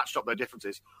patched up their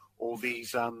differences, or these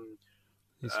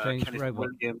strange Kenneth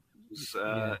robots? Williams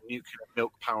nuclear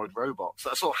milk-powered robots?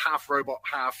 That's all half robot,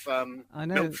 half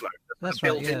milk float. That's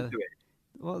built right. Yeah. Into it.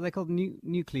 What are they called?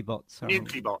 Nuclebots.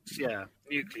 Nuclebots, yeah,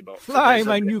 Nuclebots. Fly,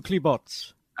 my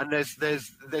Nuclebots. And there's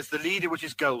the leader, which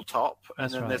is gold top,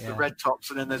 and then there's the red tops,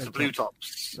 and then there's the blue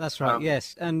tops. That's right,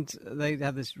 yes. And they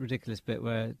have this ridiculous bit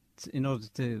where, in order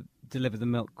to deliver the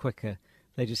milk quicker,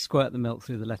 they just squirt the milk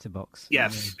through the letterbox.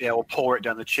 Yes, or pour it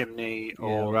down the chimney,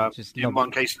 or in one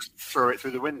case, throw it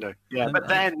through the window. Yeah, but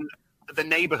then the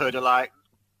neighbourhood are like,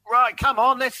 right, come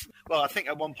on, let's... Well, I think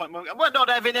at one point, we're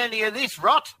not having any of this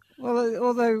rot. Well,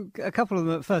 although a couple of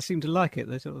them at first seem to like it,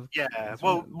 they sort of... Yeah,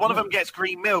 well, one of them gets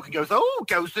green milk and goes, oh,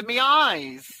 goes to me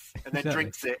eyes, and then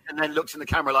drinks it, and then looks in the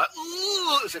camera like,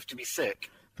 ooh, as if to be sick.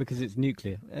 Because it's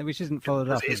nuclear, which isn't followed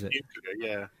up, is it?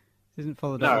 Nuclear, yeah. Isn't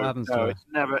followed up what happens to her? It's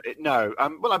never. No.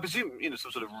 Well, I presume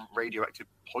some sort of radioactive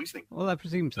poisoning. Well, I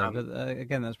presume so, but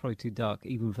again, that's probably too dark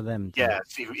even for them.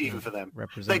 Even for them.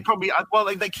 Represent. They probably.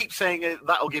 They keep saying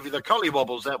that'll give you the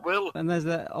collywobbles. That will. And there's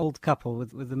that old couple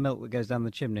with the milk that goes down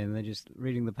the chimney, and they're just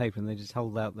reading the paper, and they just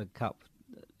hold out the cup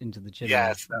into the chimney.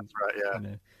 Yes, that's right.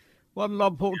 Yeah. 1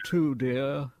 lump or 2,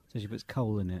 dear. So she puts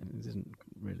coal in it. It isn't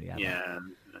really. Yeah.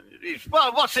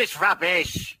 Well, what's this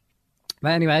rubbish?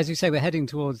 But anyway, as you say, we're heading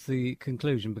towards the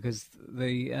conclusion because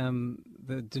the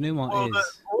denouement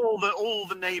is... All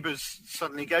the neighbours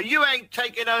suddenly go, you ain't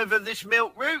taking over this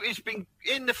milk route. It's been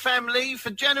in the family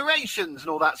for generations and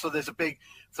all that. So there's a big...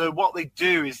 So what they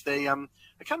do is they...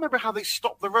 I can't remember how they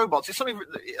stop the robots. It's something...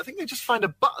 I think they just find a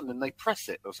button and they press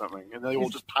it or something and they all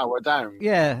just power down.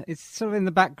 Yeah, it's sort of in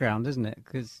the background, isn't it?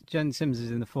 Because Joan Sims is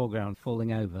in the foreground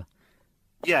falling over.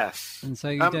 Yes. And so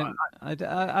you don't...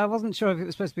 I wasn't sure if it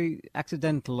was supposed to be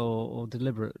accidental or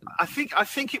deliberate. I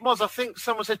think it was. I think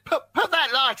someone said, put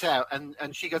that light out.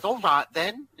 And she goes, all right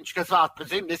then. And she goes, well, I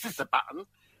presume this is the button.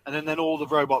 And then all the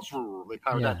robots, they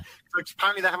power down. So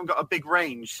apparently they haven't got a big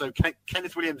range. So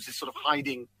Kenneth Williams is sort of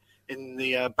hiding in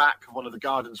the back of one of the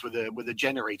gardens with a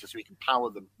generator so he can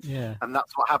power them. Yeah. And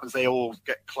that's what happens. They all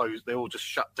get closed. They all just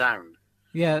shut down.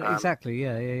 Yeah, exactly.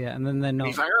 Yeah. And then they're not...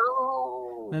 He's like,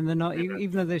 and they're not,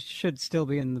 even though they should still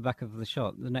be in the back of the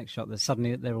shot, the next shot,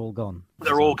 they're all gone.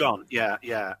 They're all gone, yeah.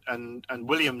 And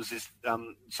Williams is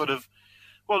sort of,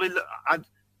 well, I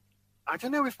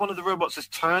don't know if one of the robots has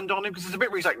turned on him, because there's a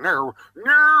bit where he's like, no,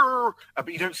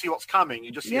 but you don't see what's coming.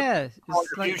 You just see a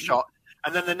view shot,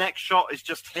 and then the next shot is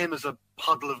just him as a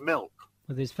puddle of milk.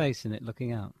 With his face in it,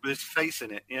 looking out. With his face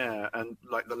in it, yeah, and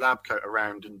like the lab coat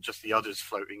around, and just the udders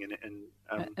floating in it,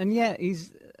 and yeah,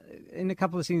 he's in a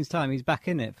couple of scenes' time. He's back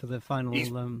in it for the final.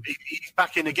 He's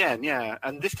back in again, yeah,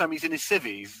 and this time he's in his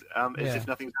civvies, as if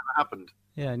nothing's ever happened.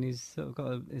 Yeah, and he's sort of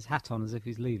got his hat on as if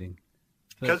he's leaving.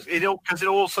 Because it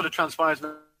all sort of transpires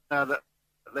now that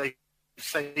they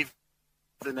saved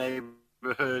the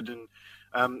neighbourhood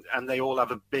and they all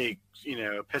have a big,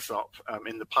 piss up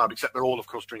in the pub, except they're all, of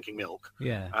course, drinking milk.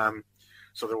 Yeah.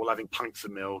 So they're all having pints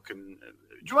of milk. And do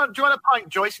you want a pint,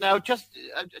 Joyce? Now, just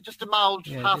a mild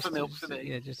half a milk for me.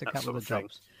 Yeah, just a couple of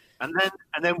drops. And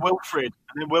then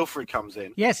Wilfred comes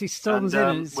in. Yes, he storms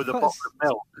in with a bottle of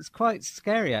milk. It's quite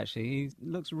scary, actually. He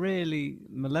looks really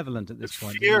malevolent at this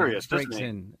point. Furious, doesn't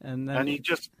he? And he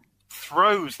just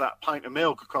throws that pint of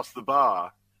milk across the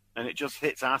bar. And it just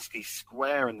hits Askey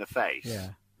square in the face.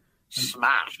 Yeah.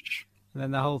 Smash. And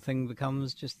then the whole thing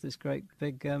becomes just this great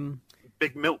big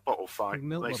milk bottle fight.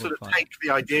 They sort of take the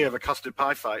idea of a custard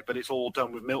pie fight, but it's all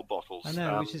done with milk bottles. I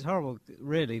know, which is horrible,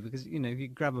 really, because, if you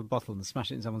grab a bottle and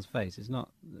smash it in someone's face, it's not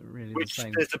really the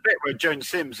same. There's a bit where Joan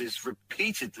Sims is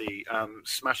repeatedly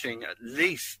smashing at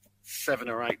least 7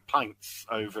 or 8 pints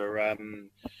over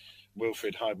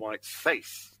Wilfred Hyde-White's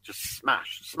face. Just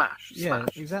smash. Yeah,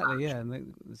 exactly. Yeah,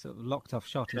 and the sort of locked off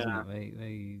shot, isn't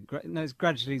it? It's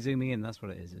gradually zooming in. That's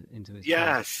what it is, into his.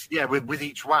 Yes, yeah. With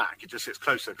each whack, it just gets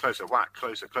closer, whack,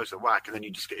 closer, whack, and then you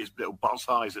just get his little boss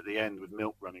eyes at the end with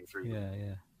milk running through.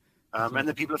 Yeah. And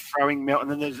then people are throwing milk,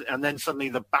 and then suddenly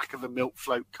the back of the milk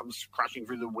float comes crashing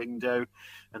through the window,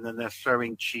 and then they're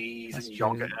throwing cheese and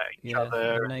yogurt at each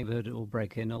other. The neighbourhood will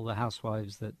break in, all the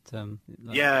housewives that. And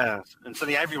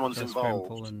suddenly everyone's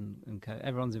involved. And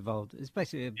everyone's involved. It's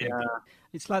basically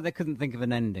it's like they couldn't think of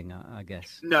an ending, I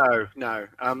guess. No.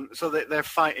 So they're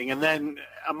fighting, and then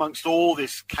amongst all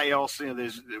this chaos,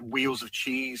 there's wheels of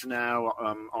cheese now,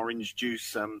 orange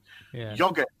juice,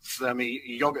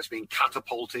 yogurt's being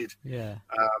catapulted. Yeah.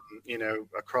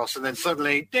 Across, and then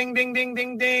suddenly, ding, ding, ding,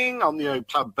 ding, ding, on the old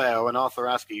pub bell, and Arthur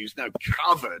Askey, who's now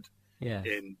covered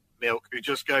in milk, who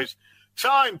just goes,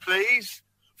 "Time, please,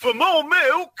 for more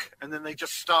milk," and then they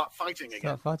just start fighting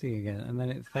again. And then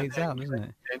it fades out, doesn't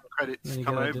it? End credits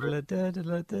come over.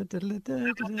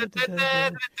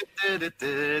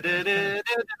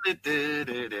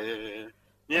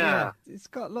 Yeah, it's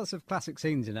got lots of classic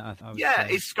scenes in it. I would say.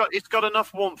 It's got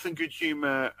enough warmth and good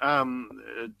humour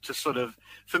to sort of.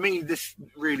 For me, this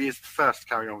really is the first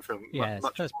Carry On film. Yeah, it's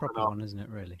the first proper one, isn't it?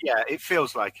 Really. Yeah, it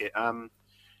feels like it.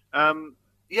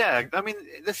 Yeah, I mean,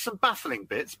 there's some baffling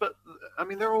bits, but I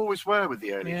mean, there always were with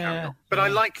the early Carry On. But I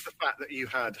like the fact that you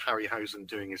had Harryhausen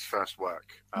doing his first work.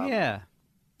 On a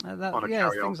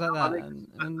Carry On. Things like that.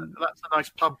 And that's a nice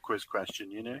pub quiz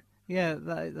question, Yeah,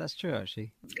 that's true,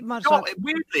 actually.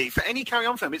 Weirdly, for any Carry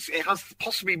On film, it has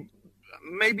possibly,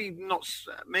 maybe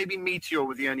Meteor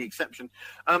with the only exception,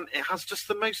 it has just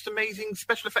the most amazing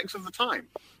special effects of the time.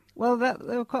 Well,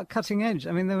 they were quite cutting edge.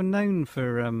 I mean, they were known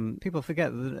for... people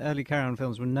forget that the early Carry On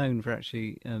films were known for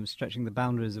actually stretching the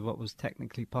boundaries of what was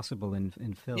technically possible in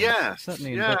film. Yes,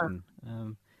 certainly in Britain.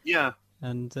 Yeah.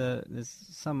 And there's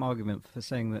some argument for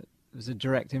saying that it was a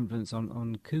direct influence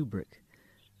on Kubrick.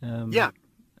 Yeah.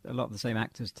 A lot of the same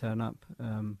actors turn up.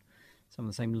 Some of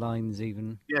the same lines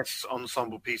even. Yes,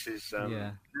 ensemble pieces.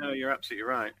 Yeah. No, you're absolutely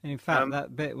right. And in fact,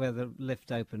 that bit where the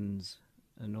lift opens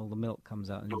and all the milk comes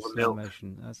out in slow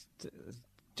motion, that's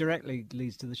directly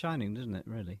leads to The Shining, doesn't it,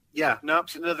 really? Yeah, no,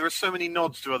 absolutely. No, there are so many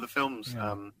nods to other films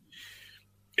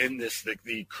in this.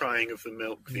 The crying of the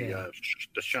milk, the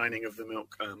shining of the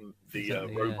milk,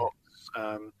 robots,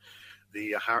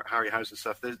 the Harryhausen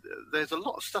stuff. There's a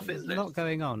lot of stuff in there. There's a lot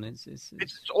going on. It's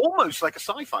almost like a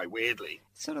sci-fi, weirdly.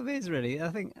 It sort of is, really. I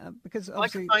think because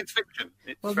obviously... like science fiction.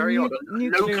 It's very odd.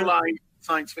 Localized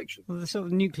science fiction. Well, the sort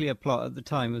of nuclear plot at the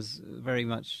time was very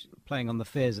much playing on the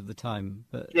fears of the time,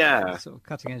 but sort of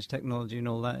cutting edge technology and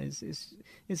all that is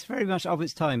very much of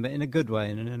its time, but in a good way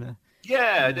and in a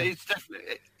it's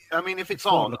definitely. I mean, if it's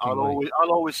on, I'll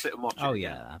always sit and watch it. Oh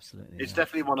yeah, absolutely. It's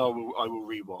definitely one I will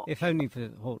rewatch. If only for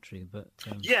Hawtrey, but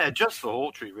just for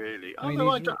Hawtrey, really.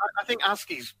 I think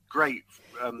Askey's great.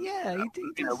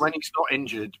 He when he's not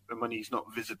injured and when he's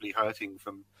not visibly hurting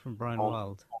from Brian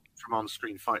Wilde. From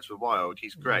on-screen fights with Wilde,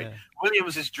 he's great. Yeah.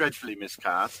 Williams is dreadfully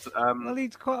miscast. Well, he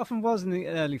quite often was in the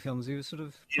early films. He was sort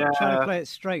of trying to play it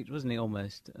straight, wasn't he?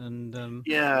 Almost, and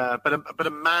but a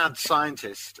mad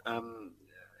scientist.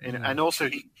 And also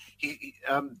he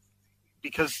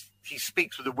because he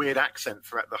speaks with a weird accent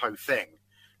throughout the whole thing.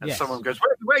 And someone goes,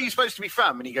 where are you supposed to be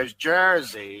from? And he goes,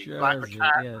 Jersey. Like the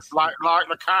cow. Like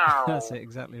the cow. That's it,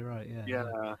 exactly right,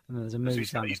 yeah. And then there's a mood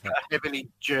he's got a heavily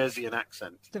Jerseyan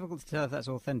accent. It's difficult to tell if that's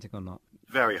authentic or not.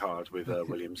 Very hard with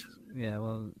Williams. Yeah,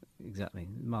 well, exactly.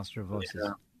 Master of voices.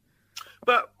 Yeah.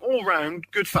 But all round,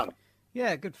 good fun.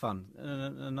 Yeah, good fun.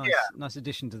 A nice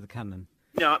addition to the canon.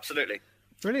 Yeah, absolutely.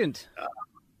 Brilliant.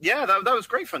 That was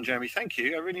great fun, Jeremy. Thank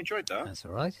you. I really enjoyed that. That's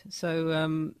all right.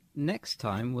 So next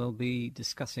time we'll be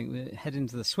head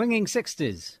into the swinging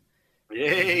 60s.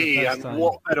 Yay! And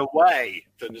what better way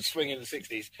than to swing in the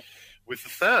 60s with the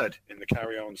third in the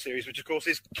Carry On series, which of course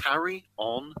is Carry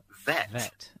On Vet.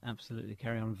 Vet, absolutely.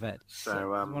 Carry On Vet.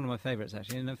 So one of my favourites,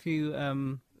 actually. And a few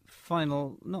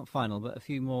not final, but a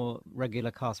few more regular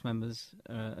cast members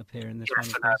appear in this one.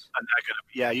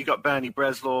 You got Bernie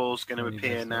Breslaw's going to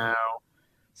appear now.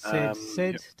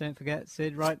 Sid, don't forget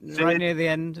Sid, right near the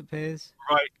end appears.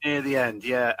 Right near the end,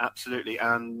 yeah, absolutely.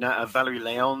 And Valerie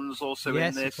Leon's also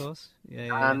in this. Yes, of course.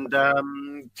 Yeah.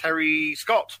 And Terry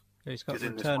Scott. Terry Scott, the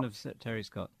return of Terry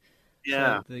Scott.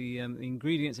 Yeah. So the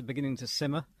ingredients are beginning to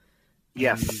simmer.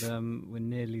 Yes. And we're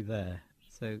nearly there.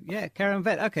 So, Carry On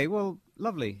Vet. Okay, well,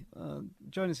 lovely.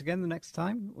 Join us again the next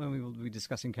time when we will be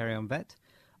discussing Carry On Vet.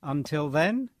 Until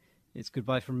then, it's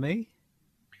goodbye from me.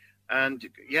 And,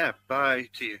 bye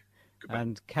to you. Goodbye.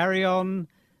 And carry on.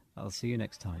 I'll see you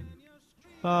next time.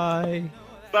 Bye.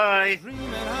 Bye.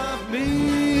 Dreaming of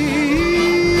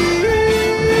me.